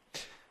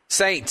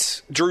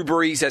 Saints, Drew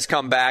Brees has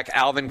come back.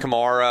 Alvin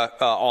Kamara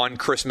on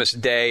Christmas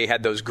Day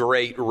had those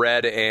great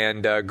red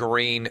and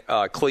green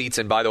cleats.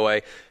 And by the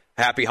way,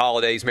 happy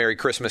holidays, Merry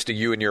Christmas to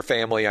you and your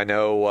family. I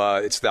know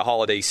it's the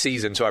holiday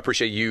season, so I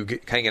appreciate you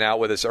hanging out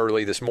with us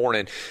early this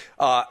morning.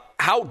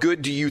 How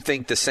good do you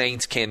think the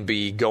Saints can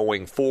be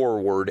going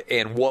forward,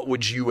 and what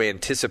would you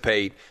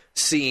anticipate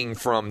seeing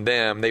from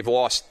them? They've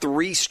lost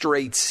 3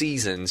 straight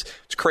seasons.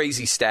 It's a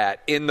crazy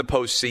stat in the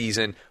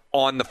postseason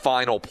on the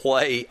final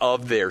play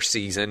of their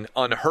season.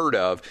 Unheard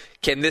of.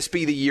 Can this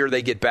be the year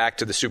they get back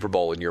to the Super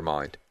Bowl in your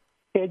mind?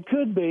 It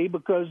could be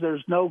because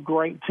there's no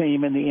great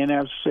team in the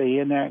NFC,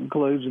 and that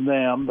includes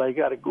them. They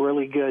got a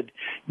really good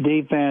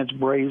defense.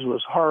 Breeze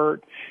was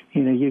hurt.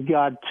 You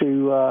got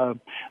to,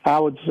 I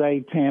would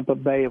say Tampa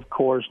Bay, of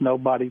course,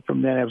 nobody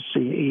from the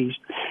NFC East.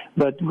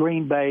 But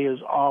Green Bay is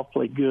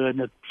awfully good,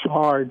 and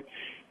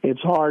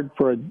it's hard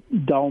for a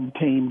dome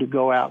team to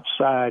go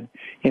outside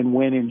and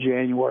win in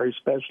January,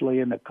 especially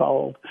in the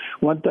cold.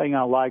 One thing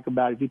I like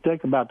about it, if you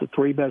think about the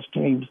 4 best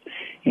teams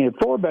in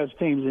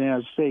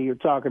the NFC, you're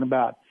talking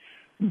about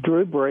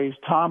Drew Brees,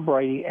 Tom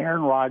Brady,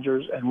 Aaron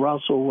Rodgers, and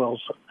Russell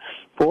Wilson.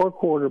 4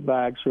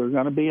 quarterbacks who are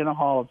going to be in the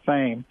Hall of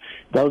Fame.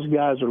 Those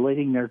guys are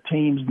leading their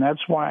teams, and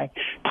that's why,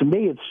 to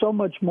me, it's so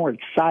much more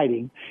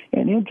exciting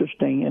and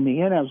interesting in the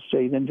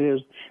NFC than it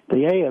is the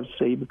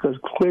AFC because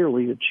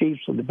clearly the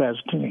Chiefs are the best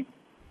team.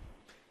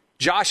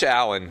 Josh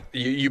Allen,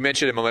 you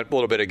mentioned him a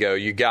little bit ago.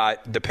 You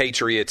got the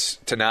Patriots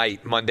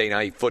tonight, Monday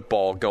Night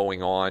Football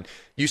going on.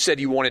 You said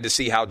you wanted to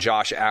see how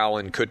Josh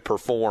Allen could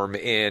perform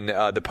in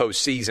the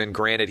postseason.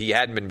 Granted, he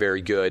hadn't been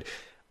very good.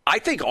 I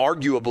think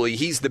arguably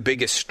he's the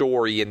biggest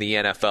story in the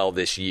NFL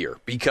this year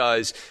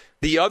because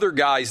the other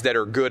guys that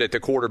are good at the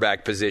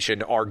quarterback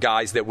position are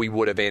guys that we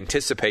would have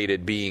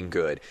anticipated being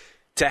good.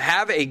 To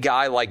have a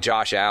guy like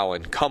Josh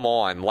Allen come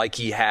on like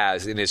he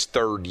has in his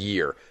 3rd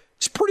year,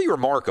 it's pretty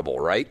remarkable,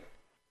 right?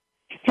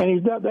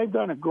 And they've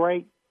done a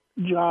great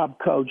job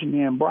coaching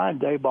him. Brian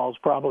Daboll's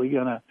probably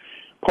going to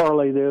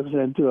parlay this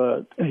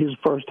into his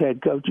first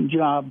head coaching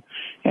job,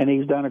 and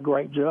he's done a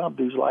great job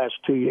these last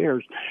 2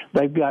 years.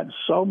 They've gotten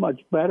so much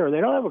better.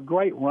 They don't have a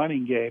great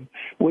running game,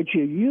 which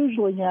you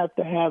usually have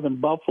to have in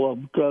Buffalo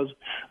because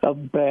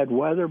of bad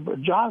weather,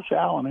 but Josh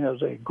Allen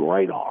has a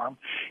great arm.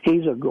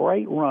 He's a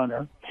great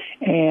runner,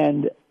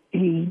 and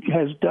he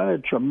has done a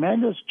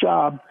tremendous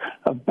job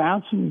of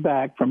bouncing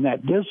back from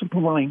that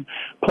disappointing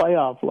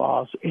playoff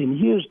loss in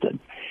Houston.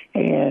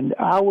 And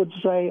I would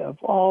say of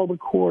all the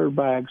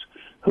quarterbacks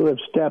who have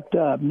stepped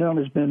up, none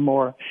has been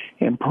more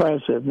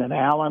impressive than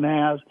Allen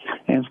has.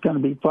 And it's going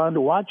to be fun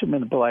to watch him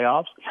in the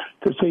playoffs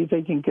to see if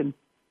he can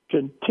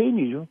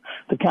continue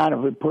the kind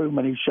of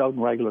improvement he showed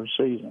in regular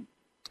season.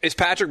 Is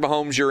Patrick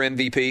Mahomes your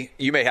MVP?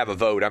 You may have a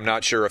vote. I'm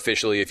not sure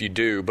officially if you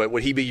do, but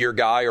would he be your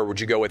guy, or would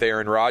you go with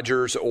Aaron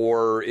Rodgers,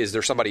 or is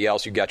there somebody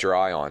else you got your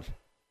eye on?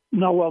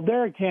 No, well,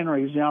 Derrick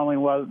Henry is the only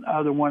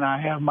other one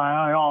I have my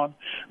eye on,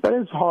 but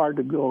it's hard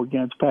to go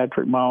against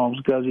Patrick Mahomes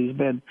because he's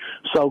been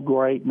so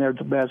great, and they're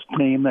the best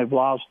team. They've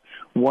lost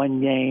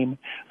one game.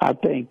 I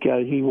think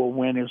he will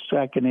win his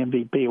second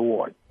MVP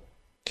award.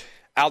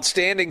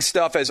 Outstanding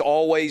stuff as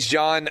always,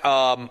 John.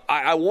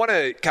 I want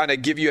to kind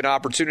of give you an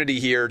opportunity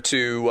here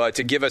to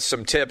give us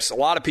some tips. A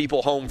lot of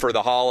people home for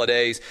the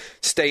holidays,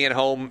 staying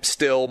home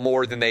still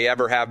more than they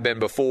ever have been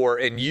before,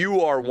 and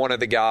you are one of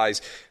the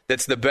guys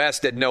that's the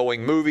best at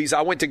knowing movies.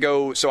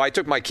 I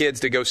took my kids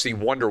to go see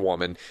Wonder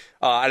Woman,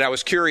 and I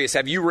was curious,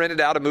 have you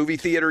rented out a movie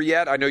theater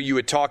yet? I know you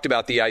had talked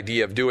about the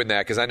idea of doing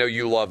that because I know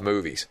you love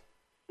movies.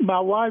 My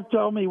wife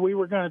told me we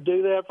were going to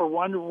do that for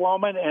Wonder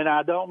Woman, and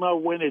I don't know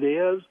when it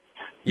is.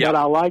 Yep. But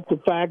I like the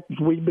fact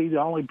that we'd be the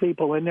only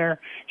people in there.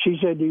 She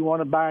said, do you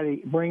want to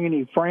bring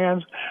any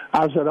friends?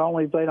 I said,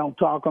 only if they don't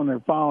talk on their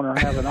phone or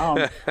have it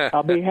on.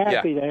 I'll be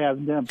happy to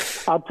have them.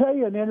 I'll tell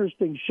you an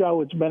interesting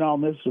show. It's been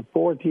on, this is the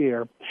fourth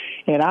year,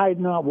 and I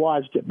had not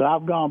watched it, but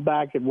I've gone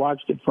back and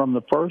watched it from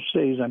the first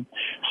season.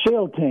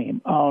 SEAL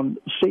Team on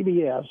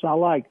CBS. I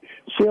like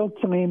SEAL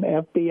Team,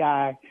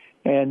 FBI,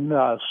 and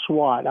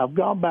SWAT. I've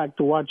gone back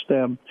to watch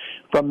them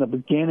from the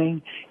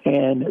beginning.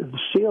 And the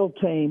SEAL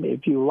Team,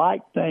 if you like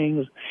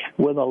things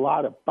with a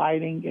lot of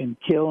fighting and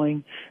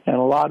killing and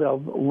a lot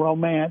of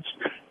romance,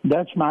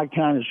 that's my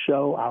kind of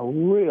show. I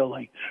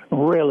really,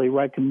 really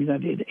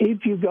recommend it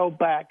if you go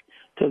back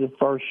to the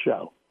first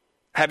show.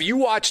 Have you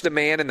watched The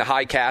Man in the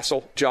High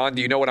Castle, John?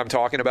 Do you know what I'm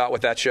talking about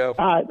with that show?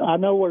 I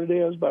know what it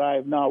is, but I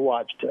have not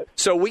watched it.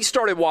 So we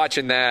started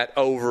watching that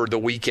over the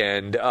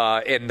weekend,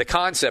 and the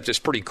concept is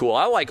pretty cool.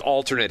 I like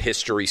alternate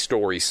history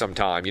stories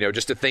sometime,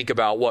 just to think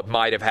about what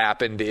might have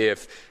happened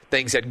if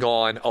things had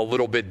gone a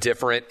little bit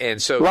different.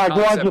 And so, like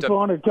Once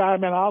Upon a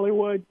Time in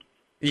Hollywood?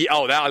 Yeah,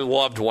 I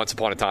loved Once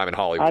Upon a Time in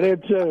Hollywood. I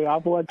did too.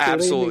 I've watched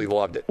Absolutely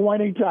loved it.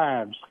 20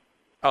 times.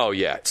 Oh,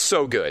 yeah. It's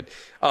so good.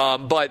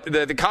 But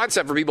the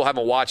concept for people who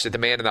haven't watched it, The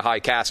Man in the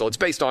High Castle, it's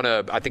based on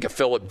a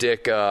Philip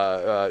Dick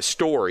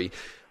story.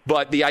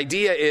 But the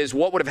idea is,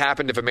 what would have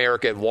happened if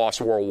America had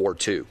lost World War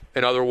II?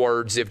 In other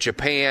words, if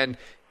Japan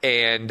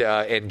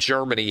and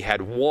Germany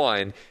had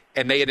won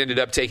and they had ended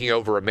up taking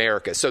over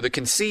America. So the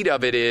conceit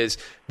of it is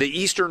the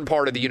eastern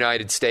part of the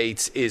United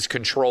States is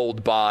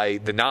controlled by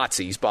the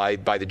Nazis, by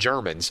the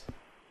Germans.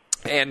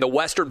 And the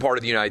western part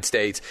of the United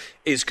States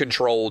is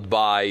controlled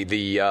by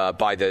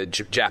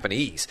the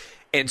Japanese.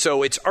 And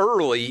so it's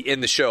early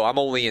in the show. I'm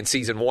only in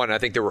season 1, and I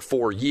think there were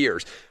 4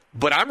 years.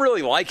 But I'm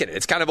really liking it.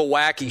 It's kind of a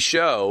wacky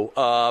show.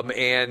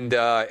 And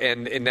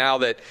now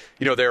that,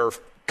 they're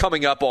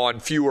coming up on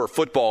fewer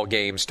football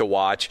games to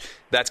watch,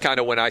 that's kind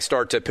of when I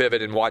start to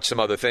pivot and watch some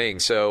other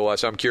things. So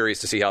I'm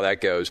curious to see how that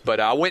goes. But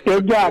I went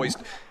and took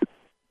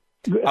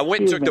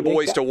the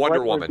boys to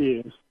Wonder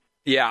Woman.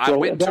 Yeah, I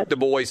went and took the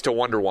boys to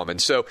Wonder Woman.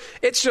 So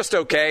it's just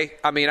okay.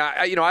 I mean,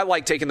 I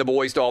like taking the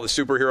boys to all the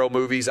superhero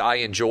movies. I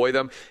enjoy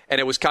them.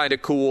 And it was kind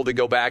of cool to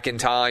go back in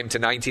time to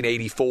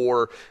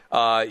 1984,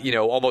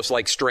 almost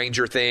like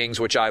Stranger Things,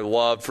 which I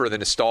love for the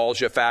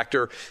nostalgia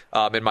factor.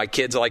 And my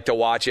kids like to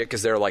watch it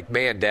because they're like,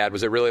 man, Dad,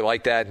 was it really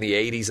like that in the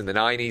 80s and the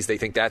 90s? They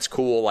think that's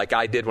cool, like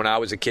I did when I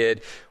was a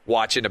kid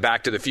watching a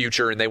Back to the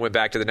Future, and they went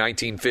back to the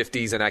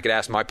 1950s, and I could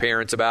ask my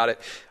parents about it.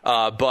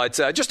 But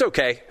just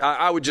okay.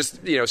 I would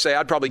just say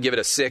I'd probably give it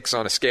a 6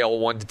 on a scale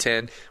of 1 to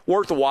 10.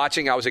 Worth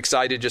watching. I was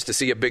excited just to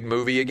see a big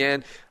movie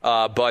again.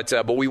 But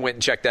we went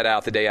and checked that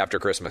out the day after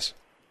Christmas.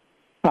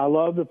 I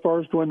love the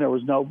first one. There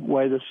was no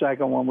way the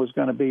second one was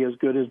going to be as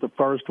good as the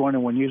first one.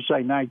 And when you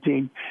say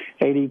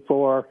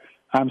 1984,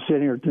 I'm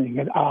sitting here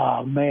thinking,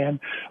 oh,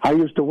 man, I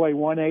used to weigh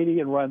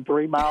 180 and run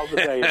 3 miles a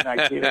day in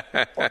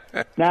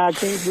 1984. Now I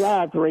can't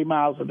drive 3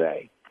 miles a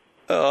day.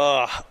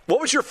 What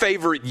was your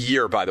favorite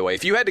year, by the way?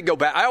 If you had to go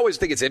back, I always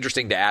think it's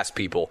interesting to ask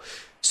people.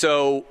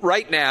 So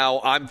right now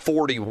I'm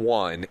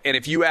 41, and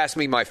if you ask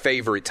me my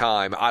favorite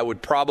time, I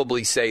would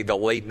probably say the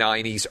late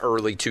 90s,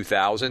 early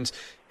 2000s.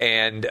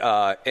 And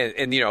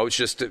it's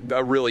just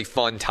a really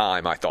fun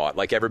time, I thought.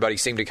 Like, everybody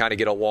seemed to kind of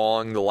get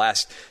along.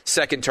 The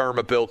second term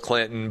of Bill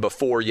Clinton,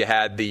 before you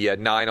had the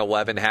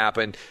 9/11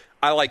 happen.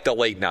 I like the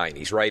late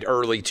 90s, right?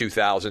 Early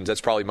 2000s.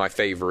 That's probably my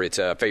favorite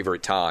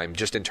time,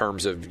 just in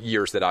terms of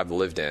years that I've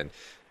lived in.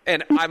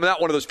 And I'm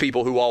not one of those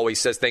people who always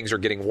says things are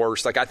getting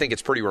worse. Like, I think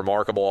it's pretty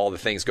remarkable, all the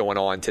things going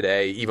on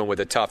today, even with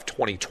a tough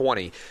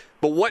 2020.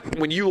 But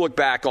when you look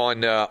back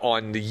on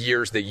the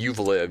years that you've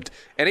lived,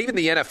 and even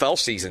the NFL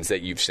seasons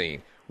that you've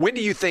seen, when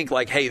do you think,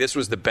 like, hey, this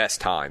was the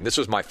best time? This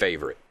was my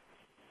favorite?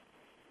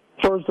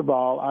 First of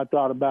all, I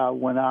thought about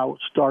when I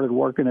started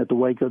working at the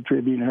Waco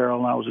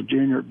Tribune-Herald, and I was a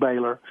junior at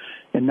Baylor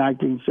in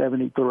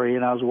 1973,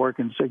 and I was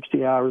working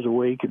 60 hours a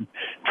week and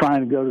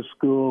trying to go to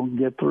school and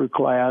get through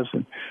class,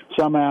 and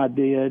somehow I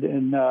did,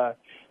 and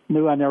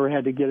knew I never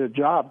had to get a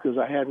job because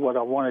I had what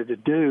I wanted to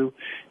do,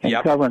 and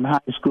covering high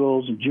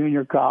schools and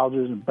junior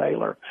colleges and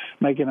Baylor,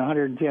 making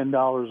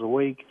 $110 a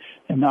week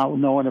and not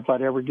knowing if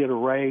I'd ever get a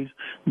raise.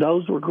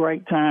 Those were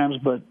great times,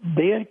 but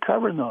being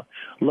covering the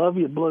Love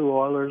You Blue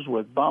Oilers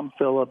with Bum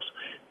Phillips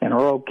and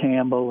Earl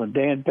Campbell and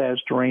Dan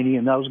Pastorini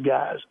and those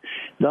guys,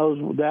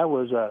 that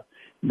was a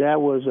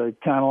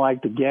kind of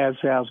like the Gas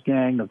House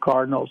Gang, the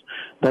Cardinals.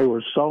 They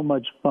were so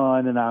much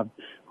fun, and I've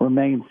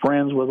remained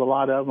friends with a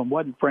lot of them.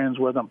 Wasn't friends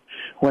with them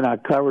when I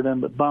covered them,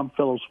 but Bum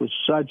Phillips was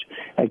such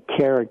a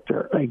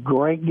character, a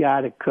great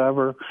guy to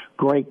cover,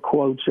 great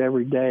quotes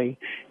every day.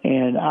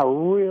 And I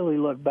really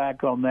look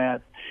back on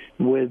that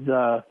with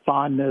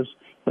fondness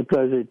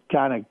because it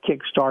kind of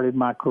kick-started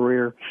my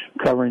career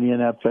covering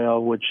the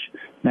NFL, which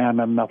now I'm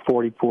in my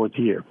 44th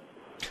year.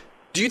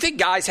 Do you think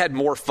guys had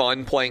more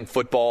fun playing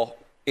football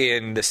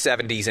in the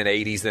 70s and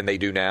 80s than they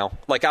do now?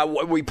 Like,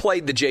 we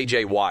played the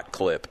J.J. Watt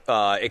clip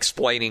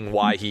explaining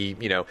why he,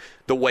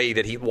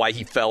 why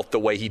he felt the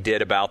way he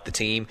did about the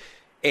team.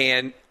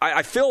 And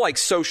I feel like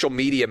social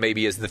media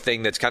maybe is the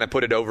thing that's kind of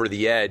put it over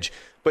the edge.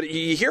 But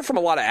you hear from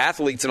a lot of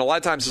athletes, and a lot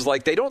of times it's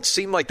like they don't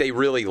seem like they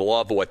really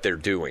love what they're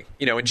doing.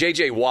 And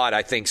J.J. Watt,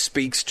 I think,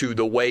 speaks to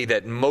the way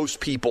that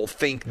most people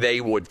think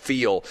they would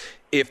feel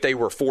if they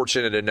were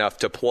fortunate enough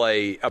to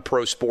play a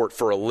pro sport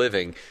for a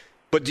living.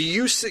 But do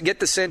you get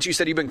the sense, you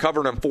said you've been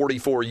covering them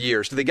 44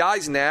 years, do the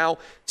guys now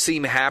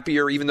seem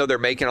happier even though they're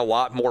making a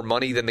lot more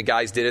money than the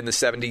guys did in the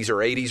 70s or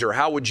 80s? Or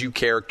how would you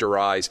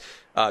characterize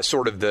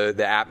sort of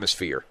the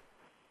atmosphere?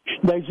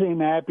 They seem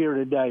happier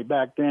today.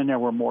 Back then there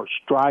were more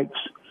strikes.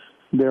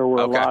 There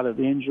were a lot of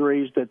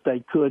injuries that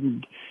they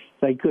couldn't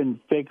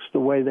fix the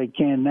way they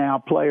can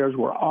now. Players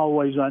were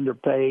always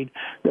underpaid.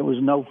 There was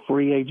no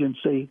free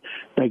agency.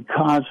 They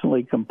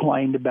constantly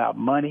complained about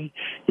money.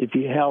 If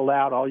you held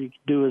out, all you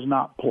could do is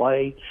not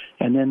play,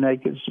 and then they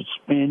could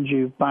suspend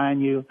you,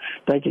 fine you.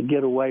 They could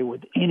get away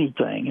with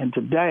anything. And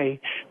today,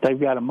 they've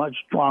got a much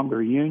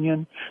stronger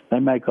union. They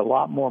make a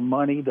lot more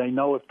money. They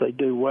know if they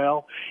do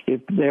well,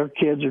 if their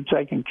kids are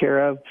taken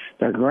care of,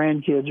 their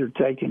grandkids are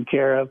taken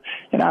care of.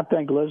 And I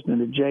think listening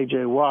to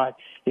J.J. Watt,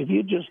 if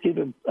you just give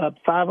him up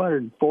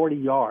 540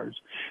 yards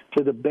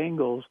to the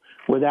Bengals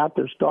without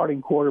their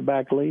starting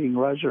quarterback, leading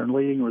rusher, and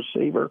leading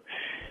receiver,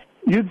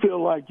 you'd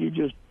feel like you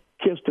just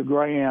kissed a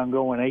greyhound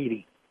going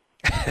 80.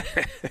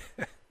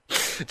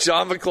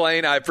 John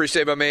McClain, I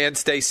appreciate my man.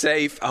 Stay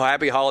safe.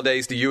 Happy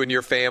holidays to you and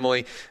your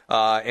family,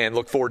 and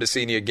look forward to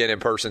seeing you again in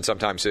person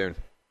sometime soon.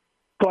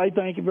 Clay,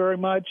 thank you very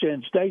much,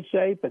 and stay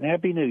safe, and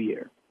Happy New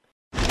Year.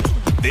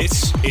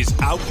 This is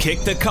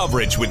Outkick the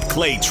Coverage with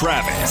Clay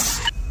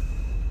Travis.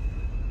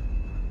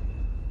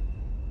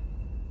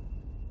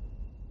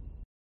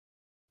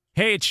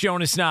 Hey, it's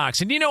Jonas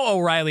Knox, and you know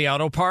O'Reilly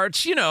Auto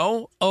Parts. You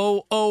know,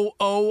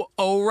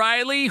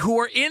 O'Reilly, who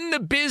are in the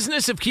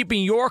business of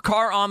keeping your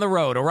car on the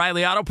road.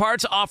 O'Reilly Auto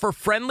Parts offer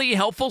friendly,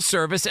 helpful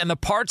service and the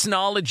parts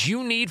knowledge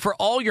you need for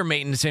all your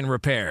maintenance and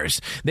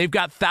repairs. They've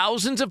got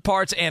thousands of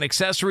parts and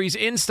accessories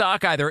in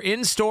stock, either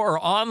in-store or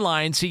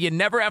online, so you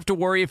never have to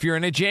worry if you're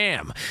in a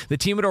jam. The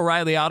team at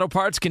O'Reilly Auto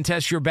Parts can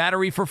test your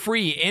battery for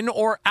free in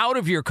or out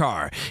of your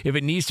car. If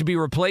it needs to be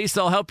replaced,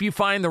 they'll help you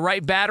find the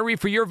right battery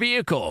for your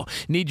vehicle.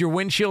 Need your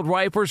windshield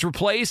wipers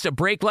replaced, a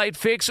brake light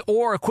fix,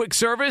 or a quick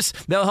service?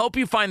 They'll help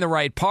you find the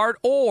right part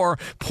or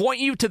point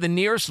you to the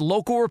nearest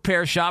local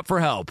repair shop for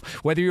help.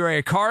 Whether you're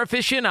a car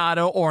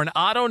aficionado or an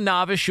auto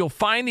novice, you'll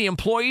find the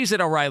employees at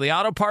O'Reilly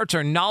Auto Parts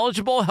are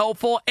knowledgeable,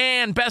 helpful,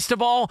 and best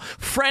of all,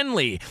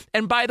 friendly.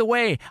 And by the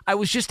way, I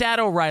was just at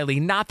O'Reilly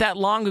not that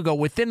long ago,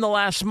 within the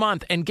last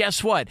month, and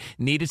guess what?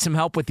 Needed some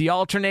help with the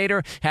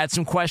alternator, had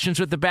some questions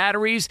with the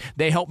batteries.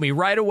 They helped me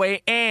right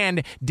away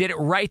and did it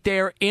right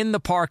there in the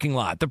parking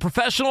lot. The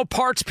professional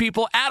parts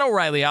people at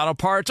O'Reilly Auto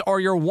Parts are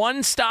your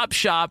one-stop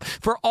shop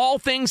for all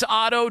things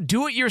auto,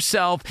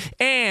 do-it-yourself,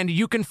 and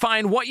you can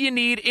find what you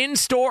need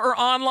in-store or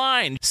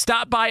online.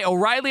 Stop by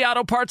O'Reilly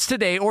Auto Parts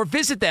today or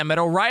visit them at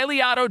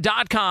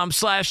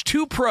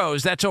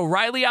O'ReillyAuto.com/2pros. That's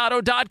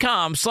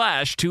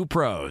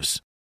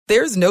O'ReillyAuto.com/2pros.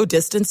 There's no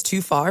distance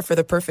too far for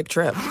the perfect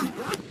trip.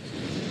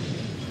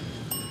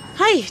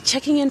 Hi,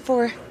 checking in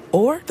for...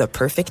 Or the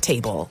perfect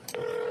table.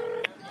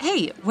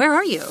 Hey, where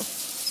are you?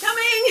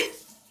 Coming!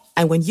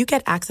 And when you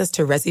get access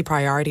to Resi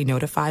Priority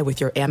Notify with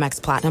your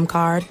Amex Platinum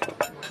card...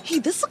 Hey,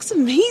 this looks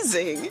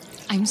amazing.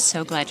 I'm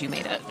so glad you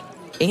made it.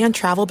 And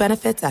travel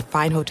benefits at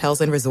fine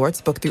hotels and resorts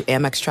booked through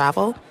Amex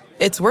Travel,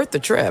 it's worth the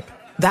trip.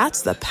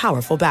 That's the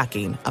powerful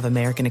backing of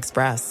American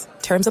Express.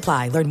 Terms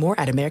apply. Learn more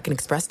at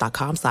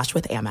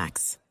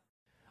americanexpress.com/withAmex.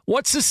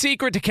 What's the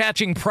secret to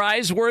catching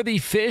prize-worthy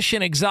fish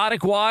in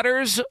exotic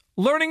waters?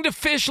 Learning to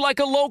fish like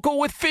a local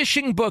with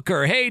Fishing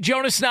Booker. Hey,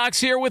 Jonas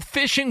Knox here with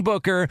Fishing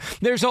Booker.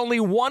 There's only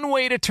one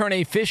way to turn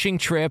a fishing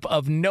trip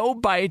of no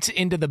bites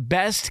into the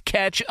best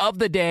catch of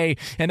the day,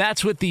 and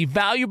that's with the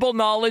valuable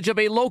knowledge of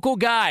a local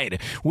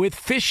guide. With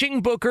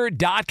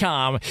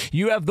FishingBooker.com,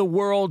 you have the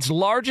world's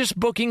largest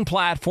booking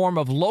platform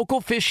of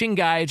local fishing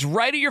guides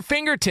right at your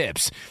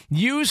fingertips.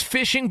 Use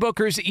Fishing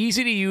Booker's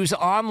easy-to-use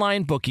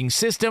online booking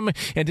system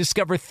and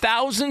discover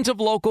thousands of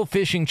local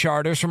fishing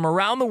charters from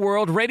around the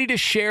world ready to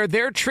share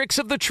their tricks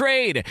of the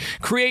trade.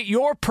 Create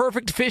your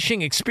perfect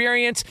fishing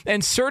experience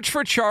and search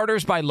for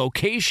charters by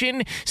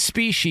location,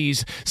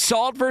 species,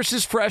 salt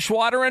versus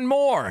freshwater, and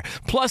more.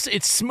 Plus,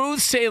 it's smooth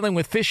sailing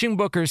with Fishing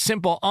Booker's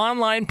simple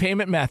online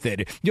payment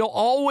method. You'll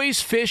always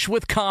fish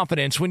with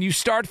confidence when you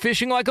start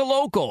fishing like a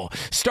local.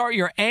 Start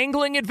your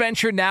angling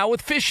adventure now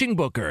with Fishing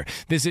Booker.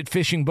 Visit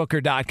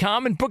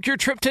FishingBooker.com and book your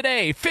trip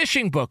today.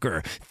 Fishing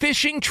Booker.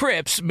 Fishing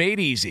trips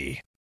made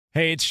easy.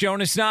 Hey, it's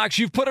Jonas Knox.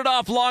 You've put it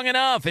off long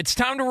enough. It's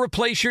time to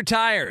replace your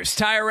tires.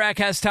 Tire Rack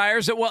has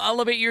tires that will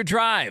elevate your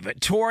drive.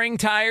 Touring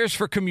tires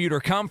for commuter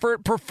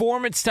comfort,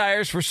 performance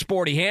tires for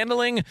sporty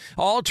handling,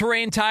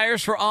 all-terrain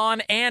tires for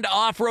on- and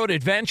off-road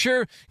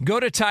adventure. Go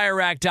to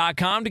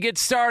TireRack.com to get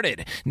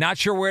started. Not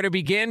sure where to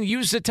begin?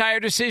 Use the Tire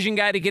Decision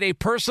Guide to get a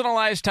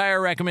personalized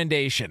tire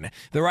recommendation.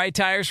 The right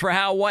tires for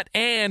how, what,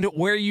 and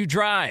where you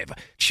drive.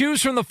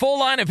 Choose from the full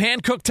line of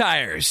hand-cooked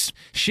tires.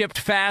 Shipped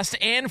fast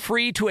and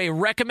free to a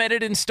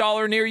recommended installer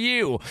near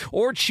you,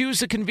 or choose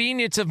the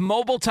convenience of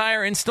mobile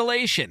tire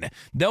installation.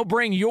 They'll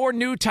bring your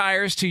new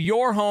tires to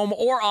your home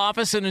or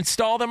office and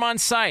install them on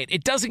site.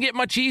 It doesn't get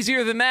much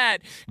easier than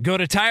that. Go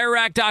to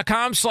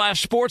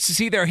TireRack.com/sports to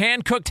see their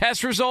hand-cooked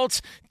test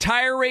results,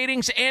 tire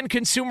ratings, and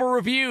consumer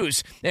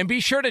reviews. And be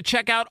sure to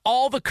check out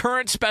all the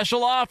current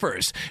special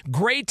offers.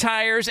 Great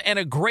tires and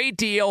a great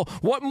deal.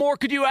 What more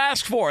could you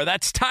ask for?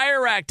 That's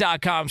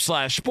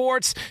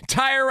TireRack.com/sports.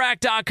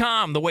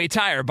 TireRack.com, the way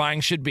tire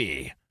buying should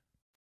be.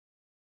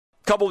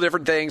 Couple of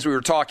different things. We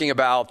were talking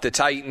about the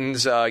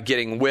Titans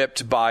getting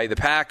whipped by the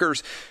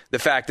Packers, the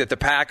fact that the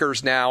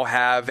Packers now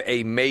have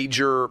a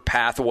major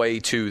pathway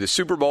to the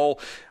Super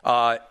Bowl.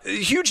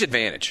 Huge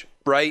advantage,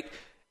 right?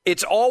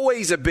 It's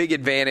always a big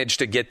advantage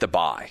to get the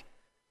bye.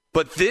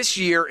 But this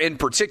year in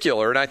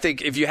particular, and I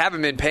think if you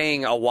haven't been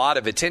paying a lot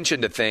of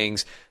attention to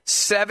things,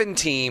 7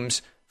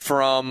 teams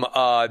from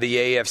the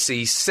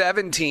AFC,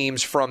 7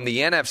 teams from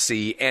the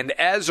NFC, and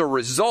as a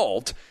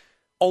result,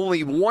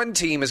 only one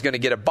team is going to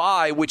get a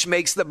bye, which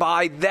makes the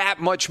bye that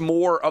much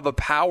more of a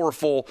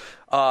powerful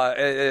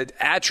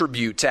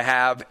attribute to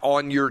have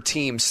on your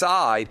team's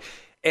side.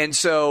 And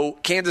so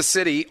Kansas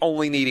City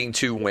only needing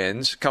 2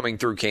 wins coming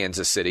through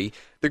Kansas City.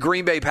 The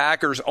Green Bay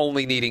Packers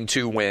only needing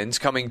 2 wins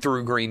coming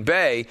through Green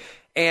Bay.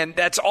 And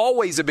that's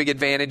always a big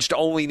advantage to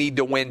only need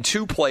to win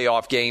 2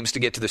 playoff games to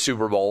get to the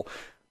Super Bowl.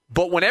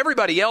 But when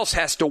everybody else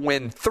has to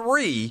win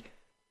 3,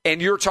 and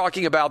you're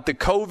talking about the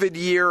COVID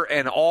year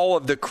and all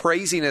of the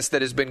craziness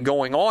that has been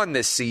going on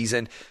this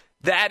season,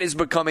 that is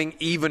becoming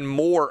even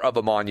more of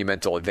a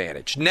monumental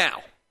advantage.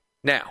 Now,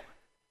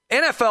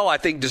 NFL, I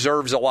think,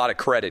 deserves a lot of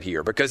credit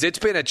here because it's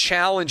been a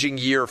challenging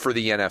year for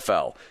the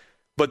NFL.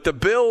 But the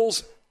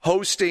Bills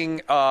hosting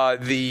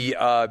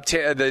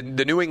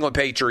the New England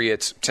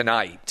Patriots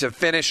tonight to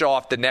finish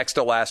off the next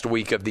to last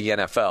week of the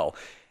NFL,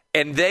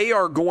 and they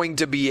are going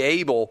to be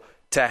able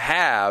to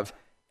have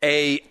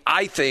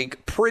I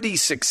think, pretty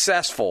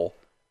successful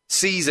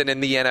season in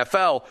the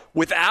NFL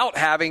without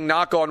having,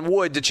 knock on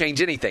wood, to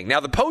change anything. Now,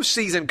 the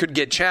postseason could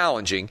get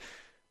challenging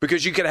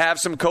because you could have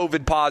some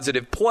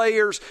COVID-positive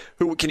players.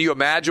 Can you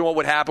imagine what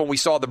would happen? We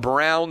saw the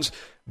Browns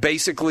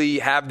basically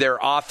have their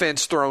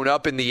offense thrown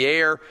up in the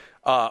air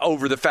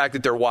over the fact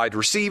that their wide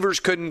receivers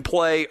couldn't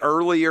play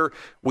earlier.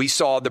 We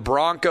saw the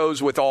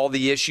Broncos with all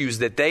the issues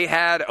that they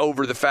had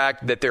over the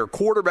fact that their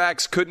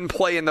quarterbacks couldn't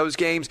play in those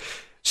games.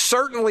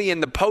 Certainly in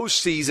the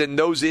postseason,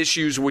 those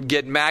issues would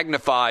get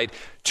magnified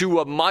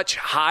to a much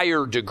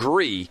higher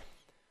degree.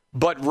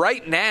 But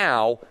right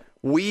now,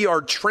 we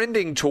are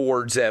trending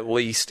towards, at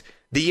least,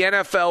 the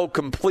NFL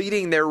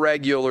completing their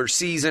regular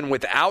season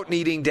without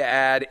needing to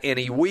add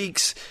any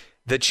weeks.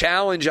 The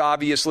challenge,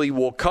 obviously,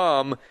 will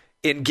come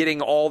in getting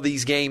all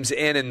these games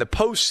in the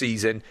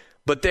postseason,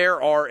 but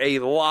there are a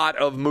lot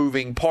of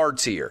moving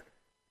parts here.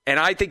 And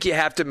I think you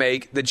have to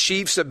make the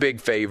Chiefs a big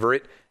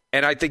favorite.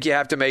 And I think you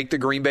have to make the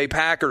Green Bay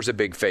Packers a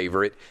big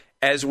favorite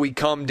as we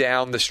come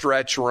down the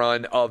stretch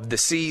run of the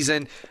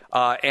season.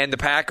 And the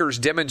Packers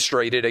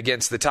demonstrated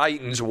against the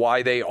Titans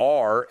why they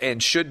are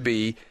and should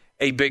be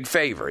a big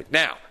favorite.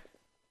 Now,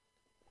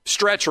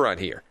 stretch run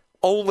here.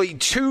 Only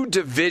 2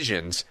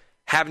 divisions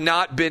have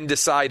not been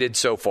decided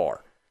so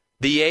far.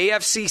 The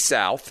AFC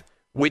South,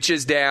 which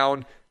is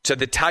down to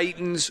the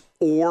Titans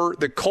or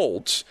the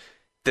Colts.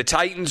 The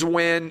Titans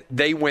win,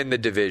 they win the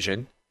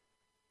division.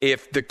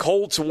 If the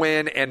Colts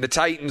win and the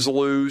Titans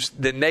lose,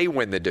 then they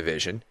win the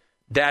division.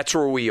 That's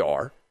where we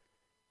are.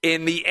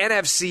 In the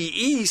NFC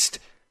East,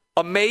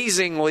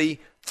 amazingly,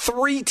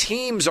 3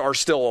 teams are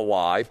still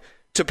alive.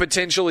 to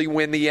potentially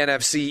win the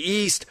NFC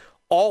East.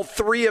 All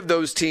three of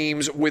those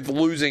teams with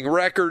losing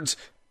records.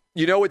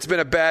 You know it's been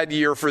a bad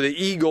year for the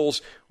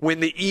Eagles when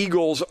the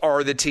Eagles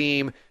are the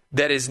team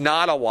that is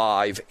not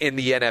alive in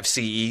the NFC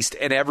East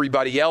and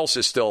everybody else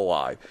is still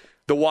alive.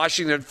 The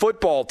Washington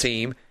football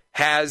team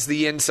has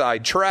the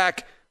inside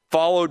track,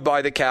 followed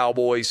by the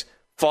Cowboys,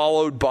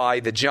 followed by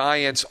the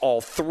Giants.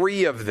 All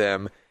three of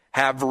them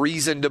have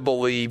reason to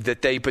believe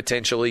that they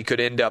potentially could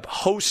end up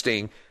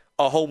hosting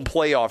a home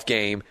playoff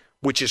game,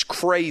 which is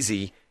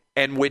crazy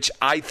and which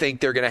I think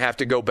they're going to have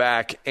to go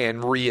back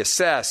and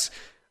reassess.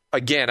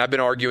 Again, I've been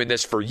arguing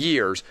this for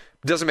years.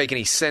 It doesn't make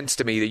any sense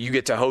to me that you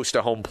get to host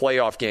a home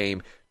playoff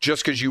game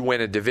just because you win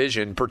a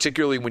division,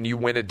 particularly when you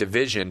win a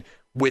division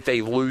with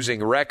a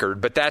losing record.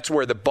 But that's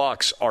where the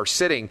Bucs are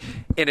sitting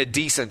in a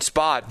decent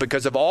spot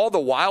because of all the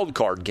wild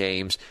card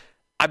games.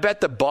 I bet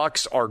the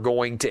Bucs are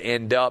going to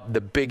end up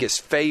the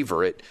biggest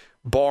favorite,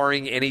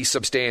 barring any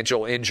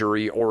substantial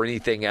injury or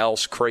anything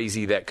else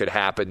crazy that could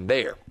happen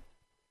there.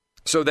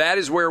 So that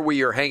is where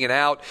we are hanging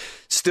out.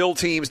 Still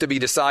teams to be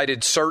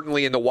decided,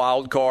 certainly in the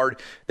wild card.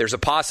 There's a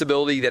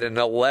possibility that an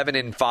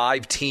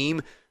 11-5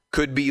 team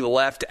could be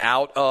left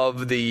out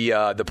of the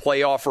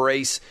playoff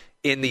race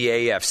in the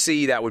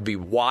AFC. That would be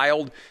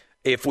wild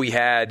if we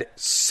had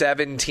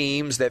 7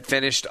 teams that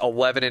finished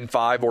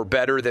 11-5 or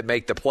better that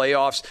make the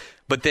playoffs,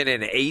 but then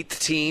an 8th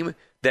team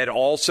that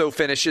also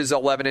finishes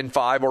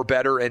 11-5 or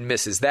better and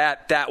misses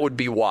that. That would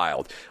be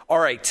wild. All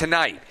right,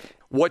 tonight.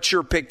 What's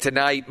your pick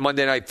tonight,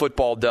 Monday Night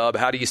Football, Dub?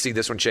 How do you see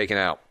this one shaking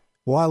out?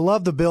 Well, I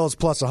love the Bills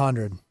plus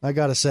 100, I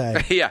got to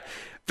say. Yeah,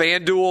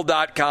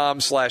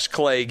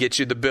 FanDuel.com/Clay gets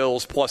you the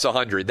Bills plus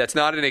 100. That's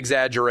not an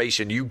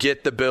exaggeration. You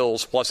get the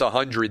Bills plus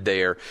 100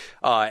 there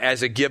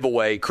as a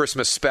giveaway,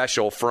 Christmas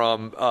special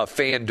from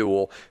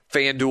FanDuel.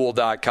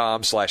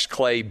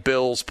 FanDuel.com/Clay,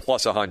 Bills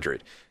plus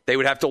 100. They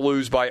would have to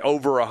lose by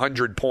over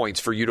 100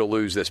 points for you to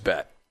lose this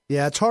bet.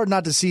 Yeah, it's hard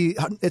not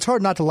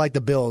to like the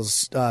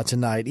Bills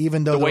tonight,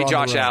 even though the way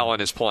Josh Allen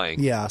is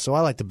playing. Yeah, so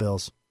I like the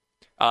Bills.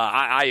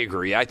 I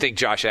agree. I think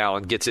Josh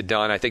Allen gets it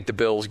done. I think the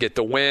Bills get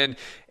the win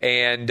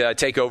and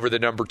take over the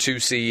number 2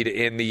 seed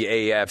in the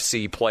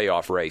AFC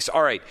playoff race.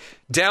 All right,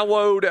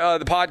 download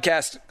the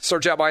podcast.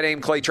 Search out my name,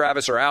 Clay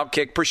Travis, or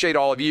Outkick. Appreciate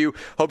all of you.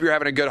 Hope you're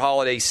having a good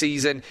holiday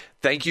season.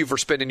 Thank you for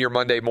spending your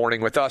Monday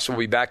morning with us. We'll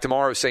be back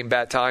tomorrow, same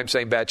bat time,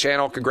 same bat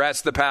channel.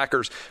 Congrats to the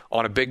Packers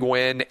on a big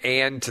win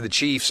and to the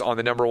Chiefs on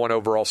the number 1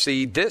 overall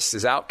seed. This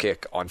is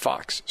Outkick on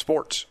Fox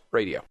Sports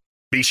Radio.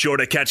 Be sure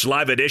to catch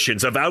live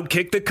editions of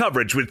Outkick the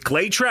Coverage with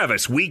Clay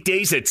Travis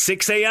weekdays at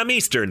 6 a.m.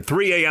 Eastern,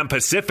 3 a.m.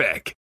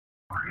 Pacific.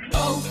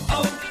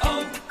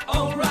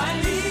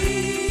 O'Reilly.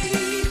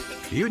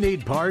 You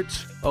need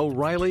parts?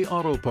 O'Reilly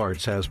Auto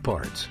Parts has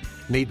parts.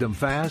 Need them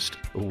fast?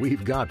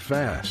 We've got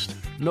fast.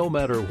 No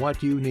matter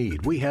what you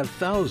need, we have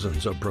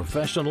thousands of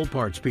professional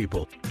parts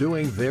people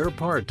doing their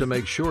part to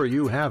make sure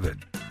you have it.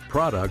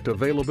 Product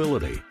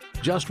availability.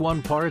 Just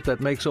one part that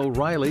makes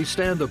O'Reilly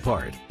stand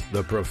apart.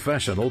 The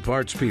professional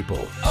parts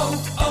people.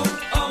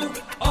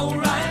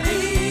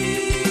 O'Reilly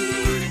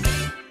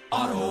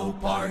Auto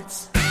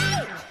Parts.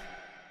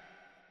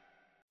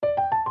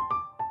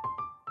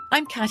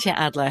 I'm Katya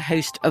Adler,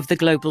 host of The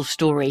Global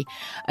Story.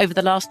 Over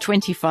the last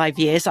 25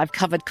 years, I've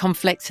covered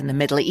conflicts in the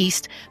Middle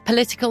East,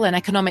 political and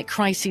economic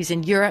crises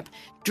in Europe,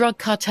 drug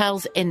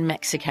cartels in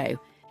Mexico.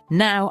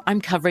 Now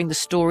I'm covering the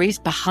stories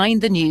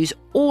behind the news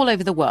all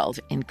over the world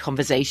in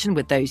conversation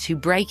with those who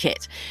break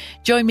it.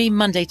 Join me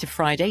Monday to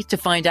Friday to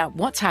find out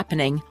what's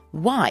happening,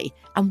 why,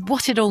 and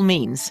what it all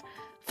means.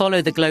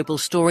 Follow The Global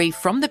Story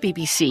from the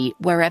BBC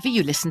wherever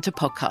you listen to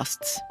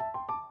podcasts.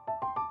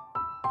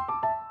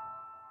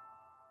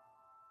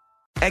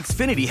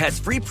 Xfinity has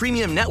free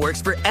premium networks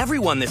for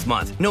everyone this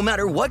month, no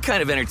matter what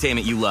kind of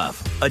entertainment you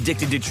love.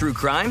 Addicted to true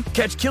crime?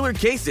 Catch killer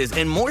cases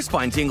and more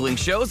spine-tingling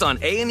shows on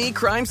A&E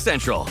Crime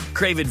Central.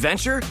 Crave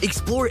adventure?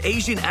 Explore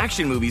Asian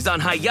action movies on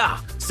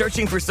Hi-YAH.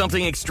 Searching for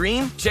something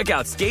extreme? Check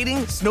out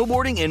skating,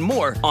 snowboarding, and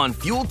more on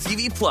Fuel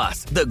TV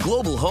Plus, the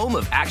global home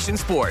of action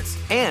sports.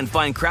 And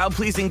find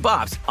crowd-pleasing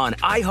bops on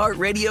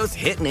iHeartRadio's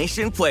Hit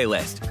Nation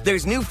playlist.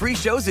 There's new free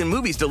shows and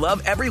movies to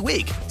love every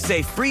week.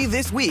 Say free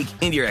this week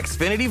in your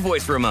Xfinity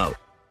voice remote.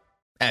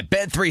 At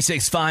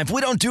Bet365, we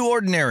don't do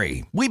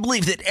ordinary. We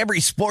believe that every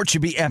sport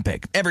should be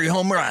epic. Every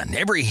home run,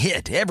 every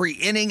hit, every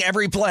inning,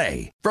 every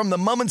play. From the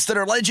moments that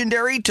are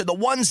legendary to the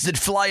ones that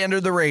fly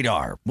under the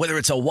radar. Whether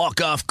it's a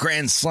walk-off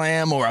grand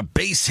slam or a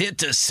base hit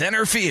to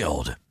center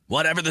field.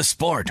 Whatever the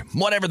sport,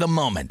 whatever the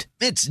moment.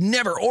 It's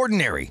never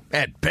ordinary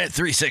at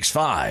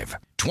Bet365.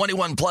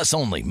 21 plus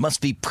only. Must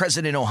be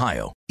present in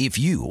Ohio. If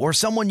you or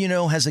someone you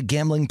know has a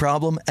gambling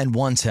problem and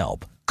wants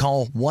help,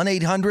 call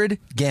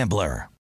 1-800-GAMBLER.